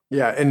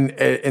 Yeah,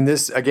 and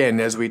this, again,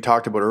 as we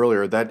talked about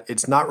earlier, that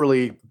it's not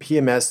really,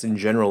 PMS in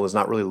general is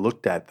not really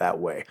looked at that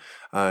way.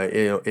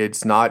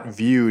 It's not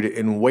viewed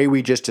in the way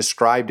we just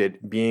described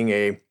it,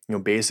 being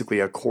basically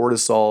a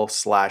cortisol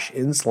 /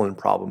 insulin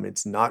problem.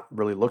 It's not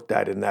really looked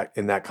at in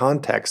that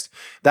context.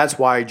 That's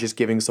why just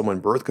giving someone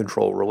birth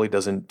control really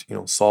doesn't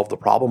solve the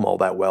problem all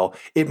that well.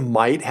 It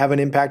might have an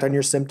impact on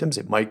your symptoms.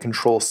 It might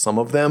control some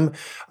of them,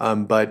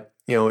 but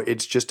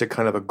it's just a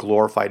kind of a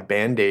glorified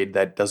Band-Aid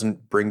that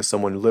doesn't bring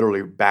someone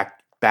literally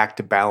back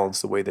to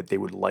balance the way that they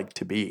would like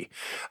to be.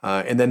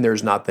 And then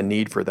there's not the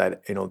need for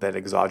that, that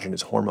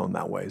exogenous hormone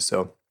that way.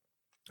 So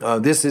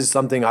this is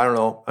something, I don't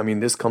know,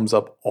 this comes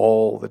up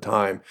all the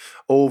time,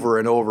 over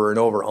and over and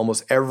over.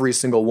 Almost every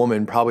single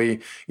woman,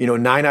 probably,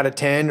 9 out of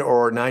 10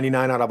 or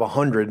 99 out of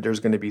 100, there's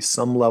going to be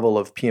some level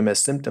of PMS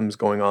symptoms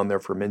going on there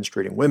for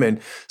menstruating women.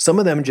 Some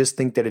of them just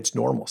think that it's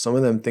normal. Some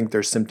of them think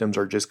their symptoms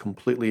are just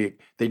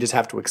they just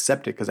have to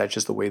accept it because that's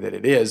just the way that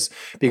it is.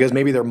 Because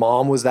maybe their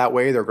mom was that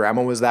way, their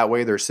grandma was that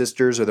way, their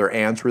sisters or their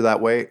aunts were that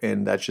way,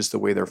 and that's just the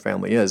way their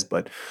family is.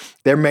 But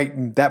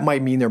that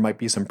might mean there might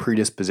be some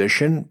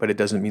predisposition, but it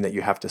doesn't mean that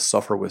you have to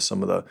suffer with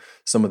some of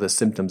the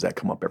symptoms that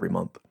come up every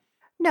month.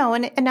 No,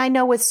 and I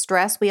know with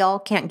stress, we all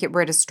can't get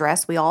rid of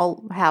stress. We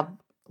all have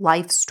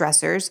life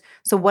stressors.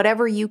 So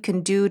whatever you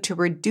can do to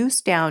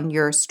reduce down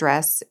your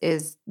stress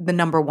is the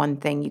number one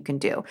thing you can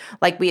do.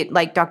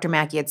 Like Dr.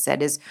 Mackey had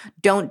said, is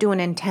don't do an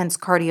intense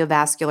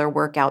cardiovascular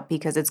workout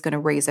because it's going to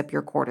raise up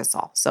your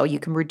cortisol. So you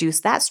can reduce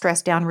that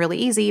stress down really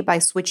easy by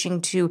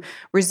switching to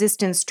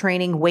resistance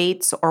training,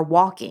 weights, or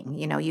walking.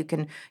 You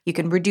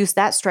can reduce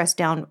that stress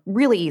down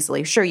really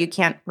easily. Sure, you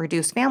can't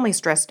reduce family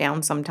stress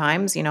down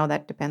sometimes.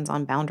 That depends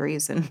on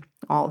boundaries and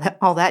all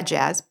that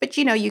jazz. But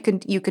you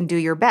can do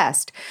your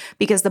best,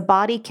 because the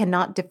body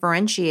cannot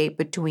differentiate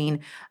between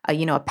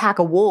a pack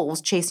of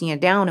wolves chasing you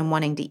down and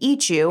wanting to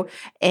eat you,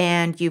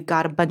 and you've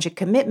got a bunch of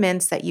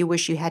commitments that you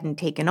wish you hadn't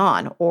taken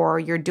on, or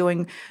you're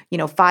doing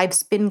 5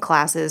 spin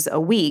classes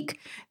a week.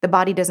 The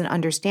body doesn't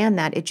understand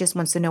that. It just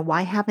wants to know,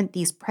 why haven't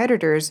these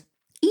predators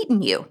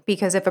eaten you?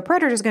 Because if a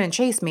predator is going to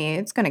chase me,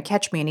 it's going to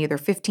catch me in either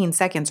 15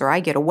 seconds or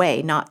I get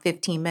away, not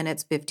 15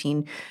 minutes,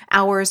 15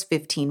 hours,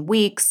 15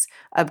 weeks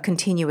of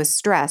continuous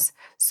stress.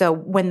 So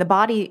when the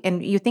body,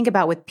 and you think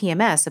about with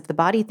PMS, if the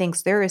body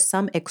thinks there is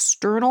some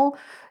external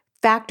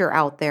factor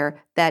out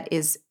there that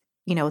is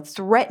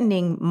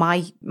threatening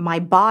my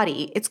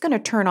body, it's going to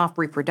turn off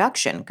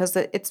reproduction, because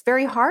it's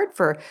very hard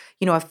for,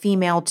 a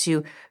female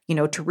to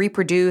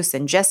reproduce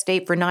and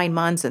gestate for 9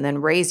 months and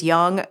then raise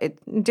young.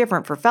 It's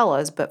different for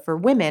fellas, but for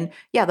women,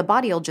 the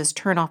body will just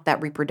turn off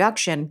that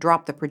reproduction,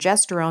 drop the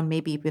progesterone,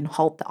 maybe even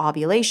halt the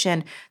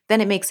ovulation.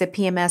 Then it makes a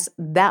PMS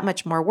that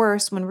much more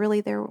worse, when really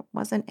there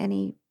wasn't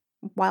any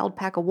wild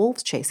pack of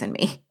wolves chasing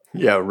me.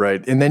 Yeah,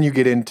 right. And then you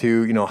get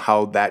into,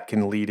 how that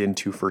can lead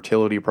into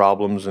fertility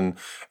problems. And,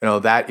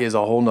 that is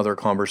a whole nother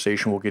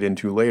conversation we'll get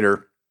into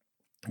later.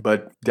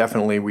 But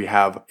definitely we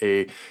have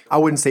I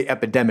wouldn't say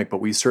epidemic, but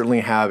we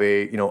certainly have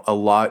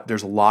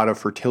there's a lot of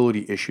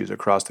fertility issues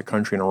across the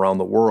country and around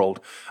the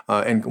world.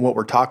 And what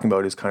we're talking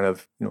about is kind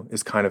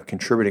of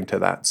contributing to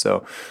that.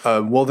 So,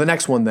 the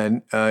next one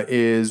then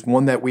is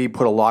one that we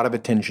put a lot of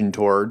attention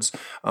towards,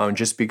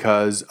 just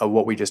because of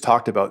what we just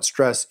talked about.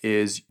 Stress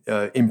is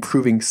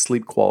improving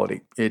sleep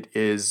quality. It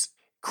is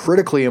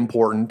critically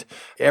important.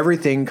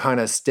 Everything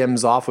kind of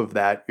stems off of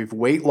that. If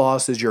weight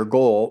loss is your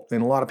goal,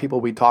 and a lot of people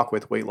we talk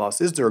with, weight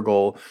loss is their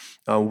goal,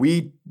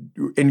 we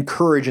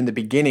encourage in the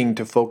beginning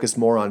to focus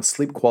more on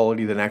sleep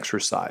quality than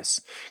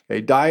exercise. Okay,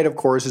 diet, of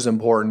course, is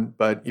important,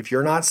 but if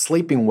you're not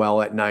sleeping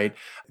well at night,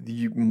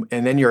 and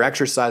then you're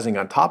exercising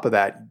on top of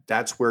that,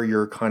 that's where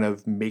you're kind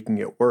of making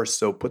it worse.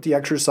 So put the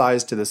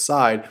exercise to the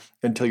side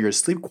until your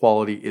sleep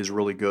quality is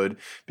really good,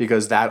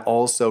 because that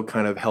also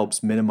kind of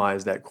helps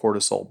minimize that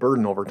cortisol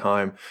burden over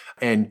time,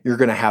 and you're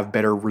going to have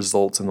better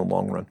results in the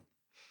long run.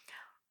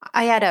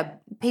 I had a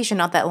patient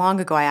not that long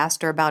ago. I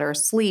asked her about her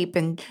sleep,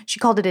 and she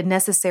called it a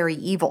necessary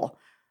evil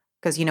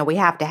because, we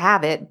have to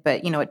have it,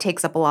 but, it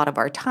takes up a lot of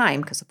our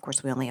time because, of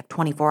course, we only have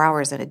 24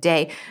 hours in a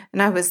day.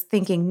 And I was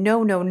thinking,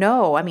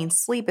 no. I mean,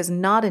 sleep is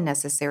not a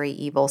necessary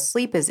evil.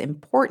 Sleep is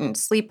important.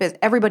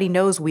 Everybody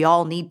knows we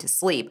all need to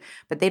sleep,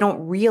 but they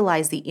don't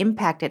realize the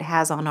impact it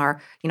has on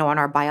our, on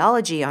our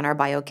biology, on our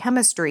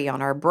biochemistry,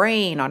 on our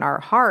brain, on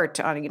our heart,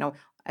 on,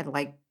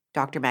 like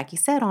Dr. Mackey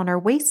said, on our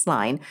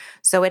waistline.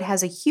 So it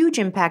has a huge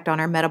impact on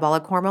our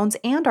metabolic hormones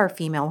and our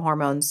female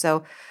hormones.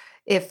 So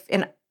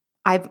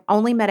I've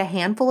only met a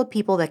handful of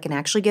people that can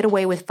actually get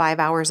away with 5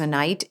 hours a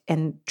night.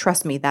 And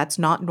trust me, that's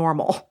not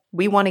normal.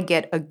 We want to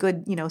get a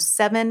good,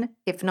 7,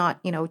 if not,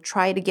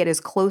 try to get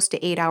as close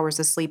to 8 hours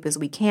of sleep as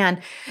we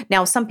can.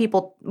 Now, some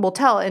people will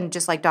tell, and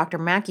just like Dr.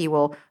 Mackey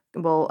will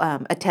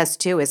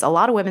attest to, is a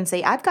lot of women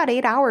say, I've got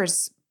 8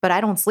 hours, but I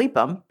don't sleep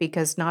them,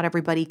 because not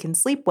everybody can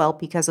sleep well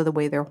because of the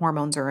way their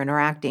hormones are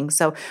interacting.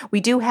 So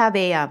we do have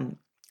a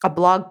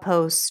blog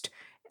post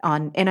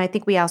on, and I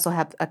think we also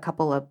have a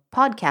couple of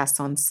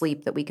podcasts on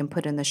sleep that we can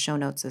put in the show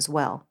notes as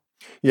well.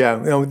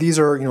 Yeah, these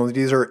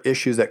are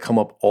issues that come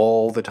up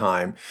all the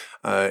time,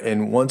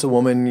 and once a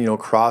woman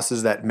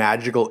crosses that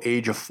magical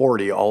age of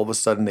 40, all of a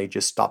sudden they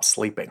just stop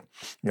sleeping.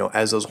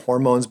 As those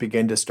hormones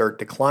begin to start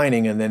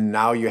declining, and then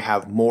now you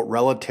have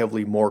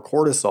relatively more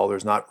cortisol.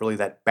 There's not really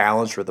that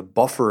balance or the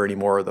buffer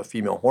anymore of the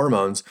female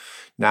hormones.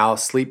 Now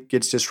sleep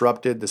gets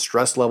disrupted. The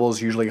stress level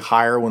is usually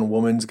higher when a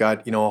woman's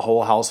got a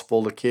whole house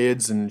full of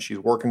kids and she's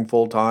working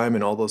full time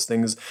and all those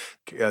things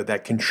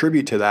that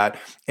contribute to that.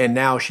 And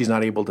now she's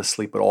not able to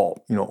sleep at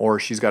all, or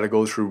she's got to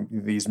go through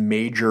these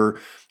major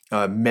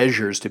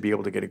measures to be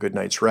able to get a good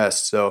night's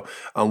rest. So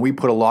we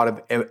put a lot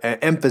of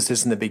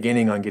emphasis in the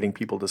beginning on getting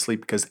people to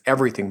sleep, because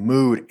everything,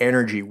 mood,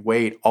 energy,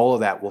 weight, all of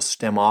that will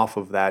stem off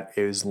of that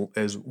as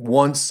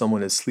once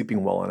someone is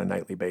sleeping well on a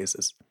nightly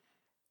basis.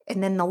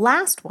 And then the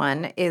last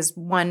one is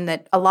one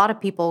that a lot of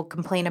people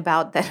complain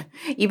about, that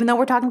even though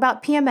we're talking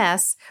about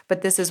PMS,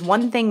 but this is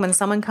one thing when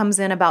someone comes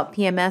in about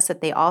PMS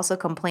that they also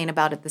complain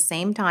about at the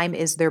same time,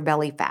 is their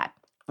belly fat.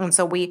 And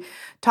so we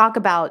talk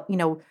about,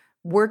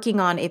 working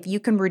on if you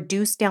can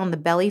reduce down the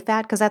belly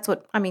fat, because that's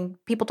what,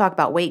 people talk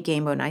about weight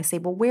gain, but when I say,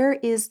 well, where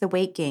is the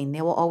weight gain?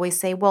 They will always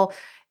say, well,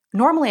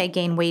 normally I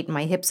gain weight in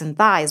my hips and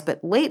thighs,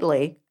 but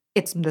lately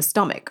it's the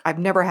stomach. I've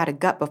never had a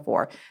gut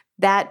before.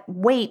 That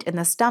weight in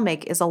the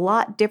stomach is a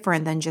lot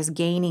different than just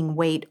gaining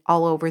weight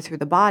all over through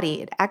the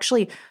body.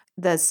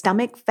 The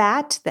stomach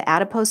fat, the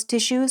adipose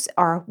tissues,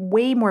 are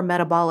way more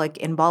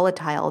metabolic and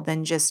volatile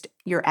than just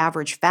your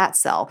average fat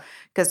cell,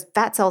 because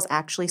fat cells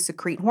actually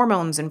secrete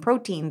hormones and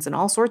proteins and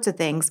all sorts of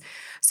things.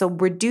 So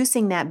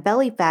reducing that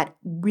belly fat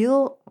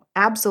will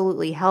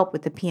absolutely help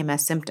with the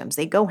PMS symptoms.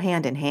 They go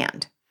hand in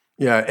hand.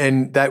 Yeah,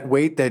 and that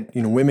weight that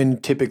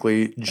women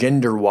typically,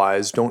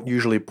 gender-wise, don't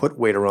usually put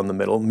weight around the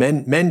middle.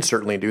 Men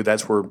certainly do.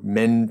 That's where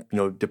men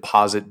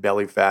deposit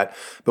belly fat.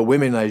 But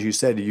women, as you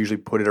said, usually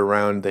put it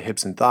around the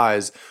hips and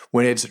thighs.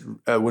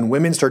 When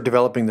women start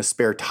developing the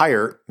spare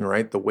tire,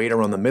 right, the weight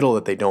around the middle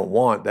that they don't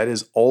want, that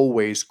is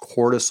always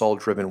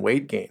cortisol-driven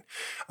weight gain.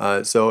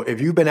 So if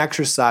you've been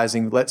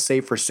exercising, let's say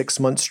for 6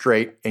 months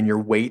straight, and your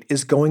weight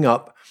is going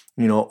up,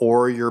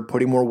 or you're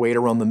putting more weight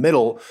around the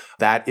middle,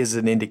 that is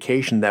an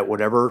indication that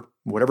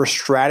whatever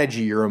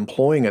strategy you're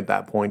employing at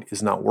that point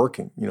is not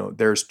working.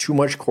 There's too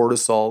much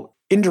cortisol.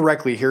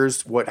 Indirectly,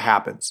 here's what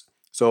happens.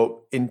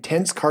 So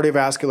intense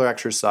cardiovascular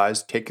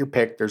exercise, take your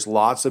pick. There's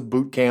lots of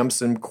boot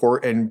camps and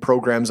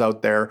programs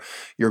out there.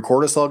 Your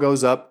cortisol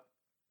goes up.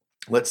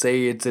 Let's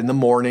say it's in the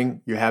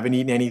morning, you haven't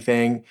eaten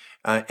anything,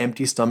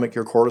 empty stomach,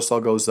 your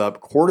cortisol goes up.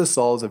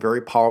 Cortisol is a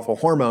very powerful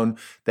hormone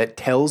that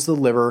tells the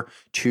liver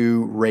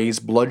to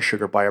raise blood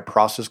sugar by a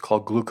process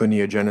called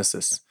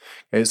gluconeogenesis.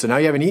 Okay, so now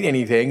you haven't eaten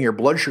anything, your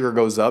blood sugar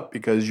goes up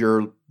because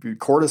your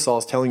cortisol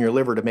is telling your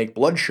liver to make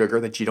blood sugar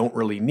that you don't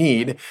really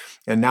need.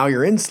 And now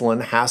your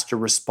insulin has to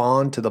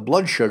respond to the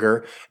blood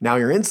sugar. Now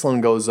your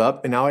insulin goes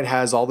up, and now it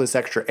has all this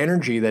extra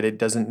energy that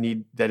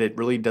it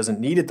really doesn't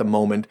need at the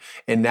moment.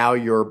 And now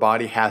your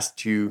body has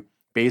to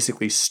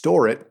basically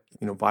store it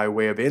by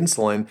way of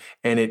insulin,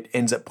 and it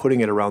ends up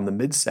putting it around the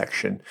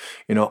midsection,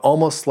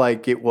 almost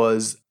like it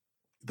was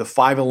the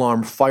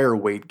 5-alarm fire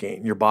weight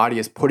gain. Your body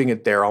is putting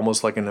it there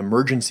almost like an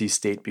emergency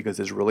state because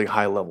there's really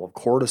high level of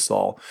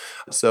cortisol.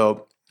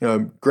 So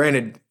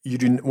granted,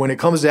 when it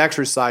comes to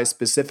exercise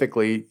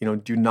specifically,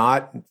 do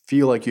not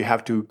feel like you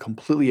have to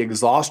completely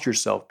exhaust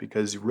yourself,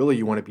 because really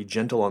you want to be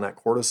gentle on that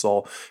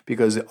cortisol,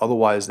 because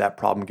otherwise that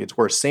problem gets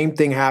worse. Same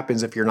thing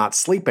happens if you're not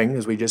sleeping,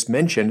 as we just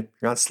mentioned.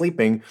 If you're not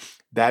sleeping,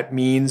 that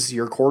means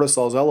your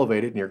cortisol is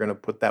elevated, and you're going to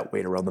put that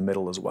weight around the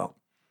middle as well.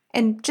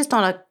 And just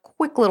on a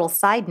quick little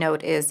side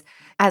note is,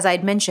 as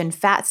I'd mentioned,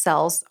 fat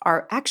cells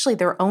are actually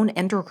their own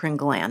endocrine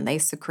gland. They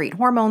secrete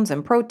hormones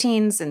and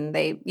proteins, and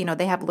they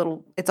have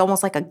it's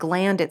almost like a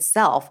gland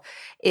itself.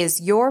 Is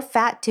your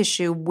fat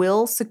tissue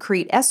will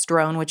secrete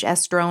estrone, which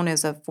estrone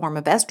is a form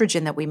of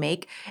estrogen that we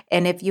make.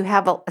 And if you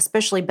have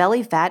especially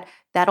belly fat,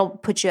 that'll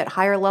put you at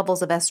higher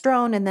levels of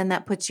estrone, and then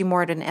that puts you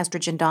more at an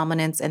estrogen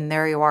dominance, and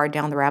there you are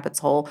down the rabbit's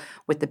hole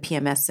with the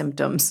PMS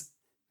symptoms.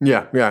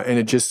 Yeah, and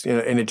it just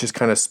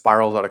kind of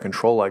spirals out of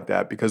control like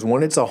that, because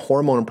when it's a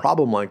hormone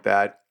problem like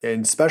that,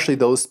 and especially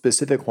those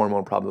specific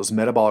hormone problems, those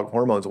metabolic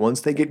hormones,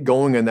 once they get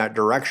going in that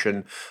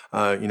direction,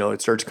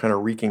 it starts kind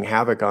of wreaking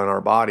havoc on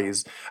our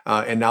bodies.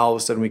 And now all of a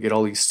sudden we get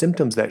all these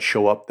symptoms that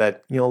show up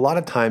that, a lot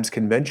of times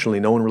conventionally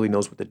no one really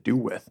knows what to do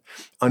with.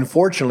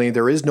 Unfortunately,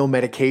 there is no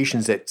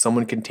medications that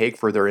someone can take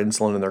for their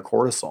insulin and their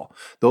cortisol.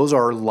 Those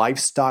are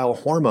lifestyle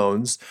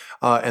hormones,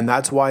 and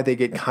that's why they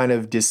get kind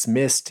of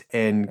dismissed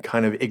and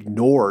kind of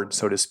ignored,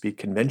 so to speak,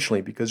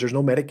 conventionally, because there's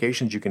no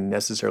medications you can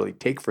necessarily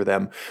take for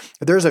them.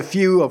 There's a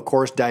few, of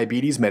course,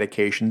 diabetes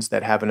medications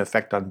that have an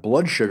effect on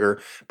blood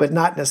sugar, but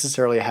not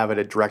necessarily have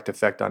a direct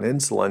effect on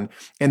insulin.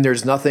 And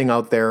there's nothing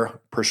out there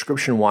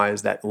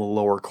prescription-wise that will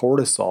lower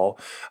cortisol.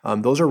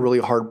 Those are really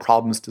hard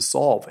problems to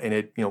solve.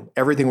 And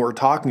everything we're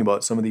talking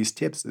about, some of these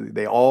tips,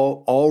 they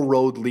all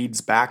road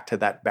leads back to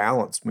that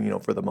balance,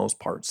 for the most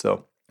part.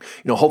 So,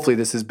 hopefully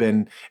this has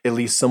been at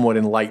least somewhat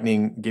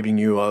enlightening, giving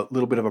you a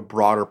little bit of a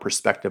broader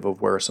perspective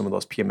of where some of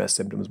those PMS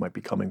symptoms might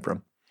be coming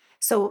from.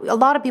 So a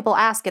lot of people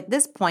ask at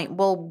this point,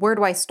 well, where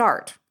do I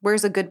start?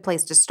 Where's a good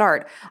place to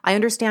start? I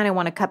understand I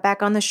want to cut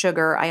back on the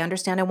sugar. I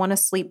understand I want to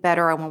sleep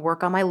better. I want to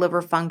work on my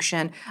liver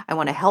function. I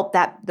want to help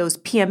those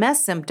PMS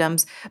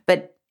symptoms.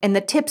 And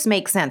the tips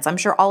make sense. I'm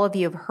sure all of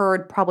you have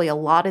heard probably a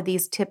lot of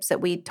these tips that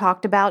we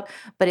talked about,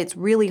 but it's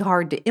really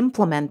hard to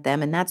implement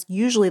them. And that's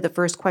usually the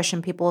first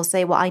question people will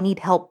say, well, I need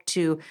help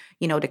to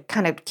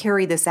kind of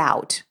carry this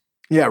out.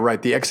 Yeah,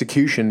 right. The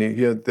execution,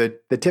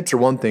 the tips are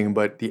one thing,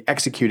 but the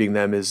executing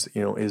them is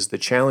the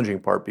challenging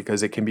part,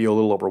 because it can be a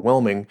little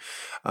overwhelming,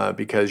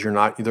 because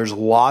there's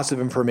lots of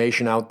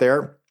information out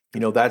there.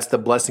 That's the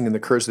blessing and the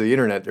curse of the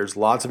internet. There's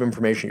lots of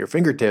information at your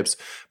fingertips,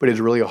 but it's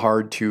really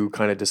hard to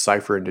kind of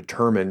decipher and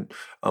determine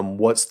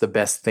what's the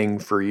best thing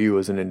for you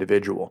as an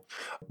individual.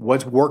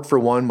 What's worked for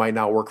one might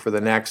not work for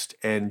the next,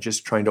 and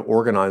just trying to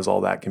organize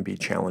all that can be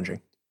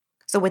challenging.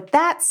 So with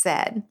that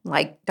said,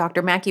 like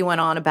Dr. Mackey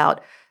went on about,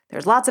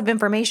 there's lots of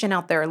information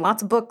out there,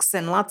 lots of books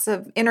and lots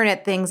of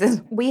internet things.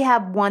 And we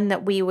have one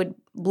that we would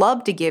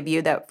love to give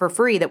you that for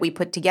free that we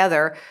put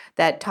together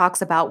that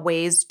talks about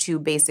ways to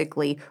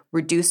basically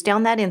reduce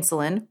down that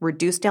insulin,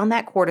 reduce down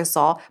that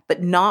cortisol,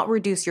 but not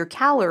reduce your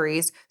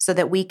calories, so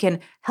that we can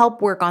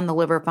help work on the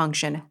liver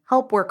function,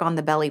 help work on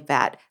the belly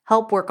fat,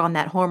 help work on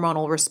that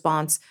hormonal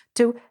response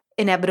to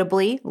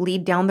inevitably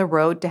lead down the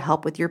road to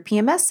help with your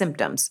PMS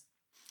symptoms.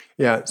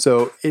 Yeah,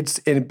 so it's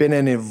been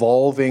an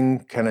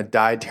evolving kind of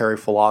dietary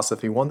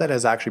philosophy, one that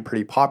is actually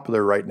pretty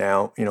popular right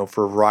now,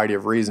 for a variety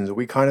of reasons.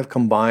 We kind of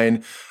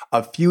combine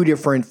a few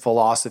different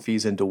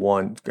philosophies into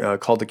one,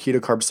 called the keto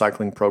carb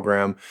cycling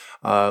program.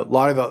 A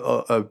lot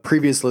of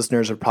previous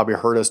listeners have probably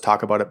heard us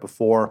talk about it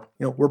before.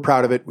 We're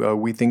proud of it.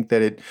 We think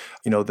that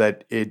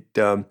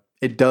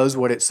it does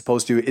what it's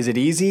supposed to. Is it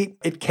easy?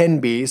 It can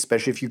be,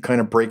 especially if you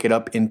kind of break it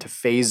up into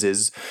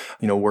phases,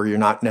 where you're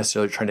not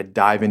necessarily trying to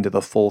dive into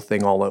the full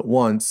thing all at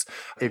once.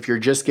 If you're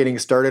just getting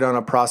started on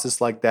a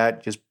process like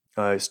that, just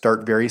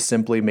start very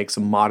simply, make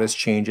some modest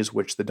changes,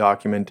 which the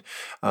document,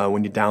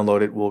 when you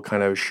download it, will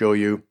kind of show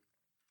you.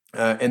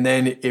 And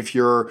then if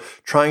you're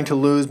trying to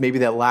lose maybe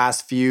that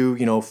last few,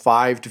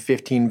 5 to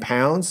 15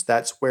 pounds,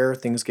 that's where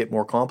things get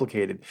more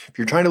complicated. If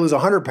you're trying to lose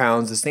 100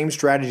 pounds, the same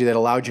strategy that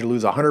allowed you to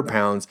lose 100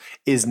 pounds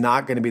is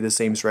not going to be the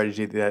same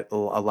strategy that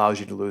allows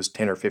you to lose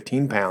 10 or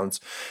 15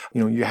 pounds.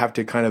 You have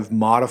to kind of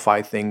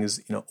modify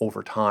things,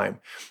 over time.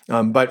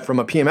 But from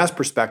a PMS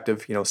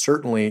perspective,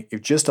 certainly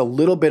if just a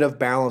little bit of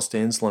balance to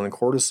insulin and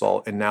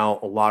cortisol, and now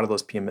a lot of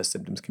those PMS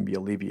symptoms can be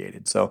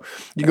alleviated. So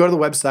you can go to the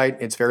website.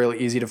 It's very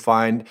easy to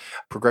find.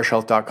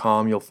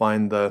 ProgressHealth.com, you'll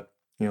find the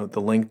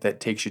link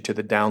that takes you to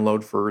the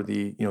download for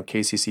the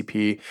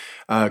KCCP.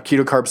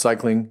 Keto carb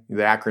cycling,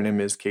 the acronym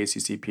is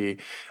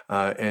KCCP,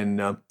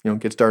 and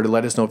get started.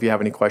 Let us know if you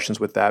have any questions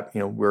with that.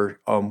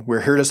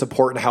 We're here to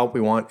support and help.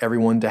 We want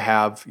everyone to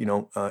have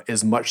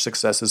as much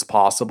success as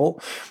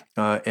possible,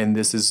 and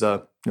this is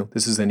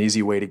an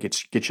easy way to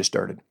get you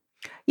started.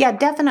 Yeah,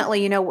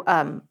 definitely.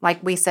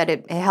 Like we said,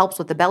 it helps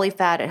with the belly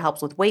fat, it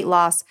helps with weight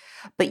loss.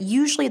 But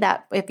usually,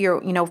 that if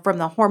you're, from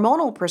the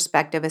hormonal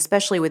perspective,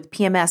 especially with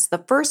PMS,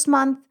 the first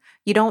month,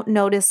 you don't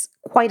notice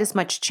quite as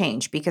much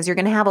change because you're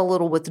going to have a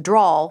little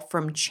withdrawal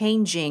from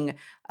changing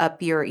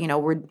up your,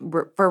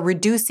 for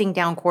reducing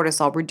down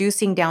cortisol,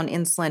 reducing down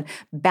insulin,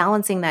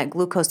 balancing that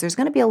glucose. There's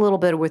going to be a little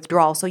bit of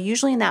withdrawal. So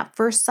usually in that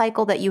first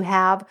cycle that you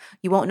have,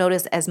 you won't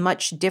notice as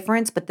much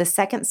difference. But the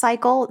second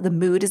cycle, the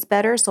mood is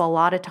better. So a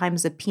lot of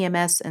times the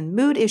PMS and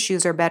mood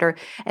issues are better.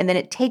 And then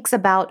it takes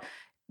about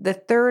the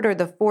third or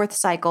the fourth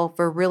cycle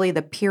for really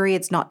the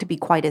periods not to be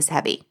quite as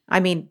heavy. I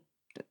mean,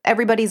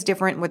 everybody's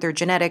different with their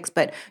genetics,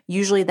 but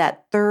usually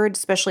that third,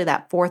 especially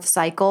that fourth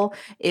cycle,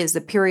 is the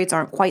periods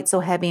aren't quite so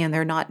heavy and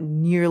they're not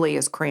nearly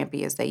as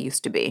crampy as they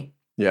used to be.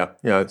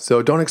 Yeah.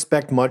 So don't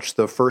expect much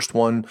the first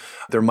one.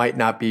 There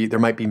might be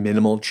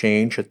minimal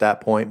change at that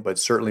point, but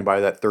certainly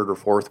by that third or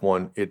fourth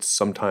one, it's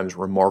sometimes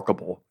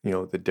remarkable,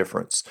 the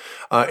difference.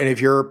 And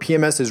if your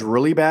PMS is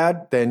really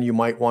bad, then you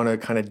might want to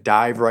kind of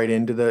dive right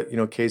into the,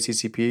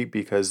 KCCP,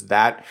 because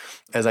that,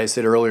 as I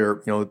said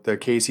earlier, the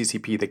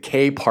KCCP, the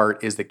K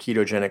part is the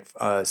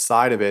ketogenic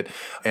side of it.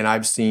 And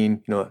I've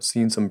seen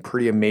some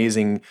pretty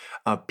amazing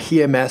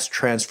PMS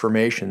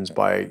transformations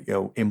by,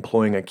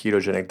 employing a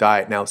ketogenic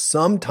diet. Now,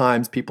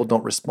 sometimes people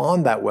don't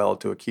respond that well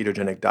to a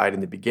ketogenic diet in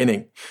the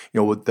beginning,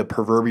 with the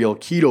proverbial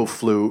keto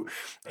flu.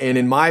 And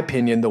in my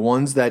opinion, the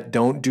ones that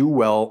don't do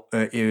well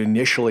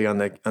initially on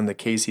the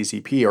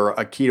KCCP or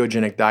a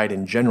ketogenic diet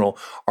in general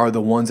are the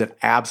ones that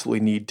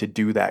absolutely need to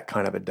do that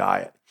kind of a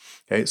diet.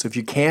 Okay, so if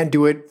you can't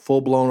do it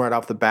full blown right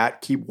off the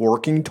bat, keep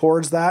working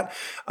towards that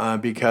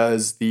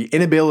because the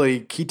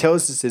inability,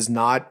 ketosis is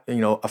not,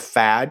 a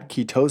fad.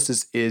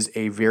 Ketosis is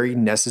a very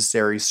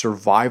necessary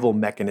survival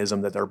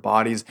mechanism that our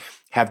bodies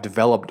have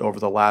developed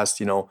over the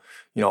last,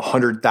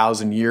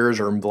 100,000 years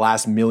or the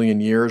last million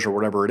years or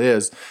whatever it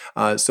is.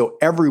 So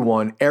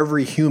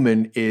every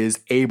human is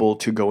able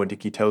to go into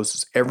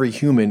ketosis. Every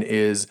human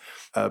is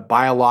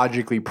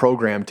biologically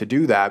programmed to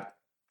do that,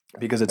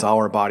 because it's how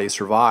our body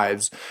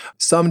survives.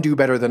 Some do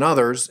better than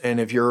others. And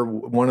if you're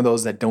one of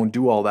those that don't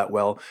do all that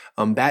well,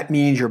 that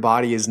means your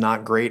body is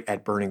not great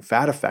at burning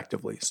fat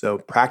effectively. So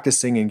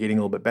practicing and getting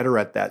a little bit better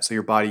at that, so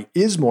your body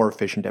is more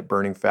efficient at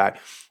burning fat,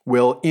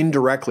 will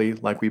indirectly,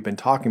 like we've been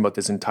talking about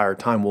this entire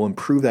time, will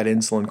improve that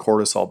insulin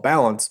cortisol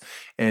balance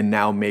and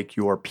now make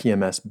your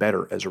PMS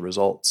better as a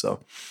result. So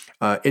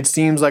it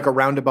seems like a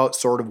roundabout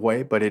sort of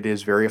way, but it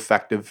is very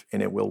effective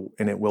and it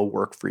will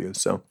work for you.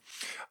 So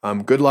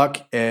good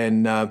luck.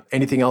 And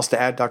anything else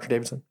to add, Dr.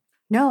 Davidson?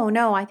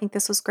 No, I think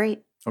this was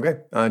great.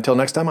 Okay. Until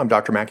next time, I'm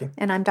Dr. Mackey.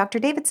 And I'm Dr.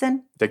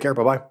 Davidson. Take care.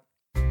 Bye-bye.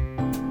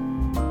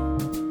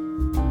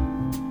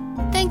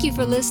 Thank you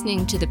for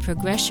listening to the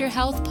Progress Your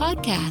Health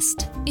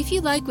podcast. If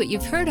you like what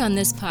you've heard on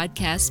this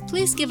podcast,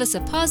 please give us a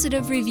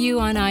positive review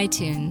on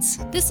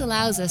iTunes. This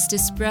allows us to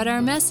spread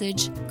our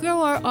message,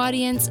 grow our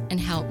audience, and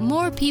help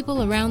more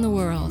people around the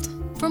world.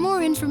 For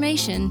more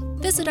information,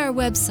 visit our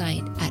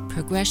website at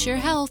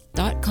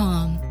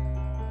progressyourhealth.com.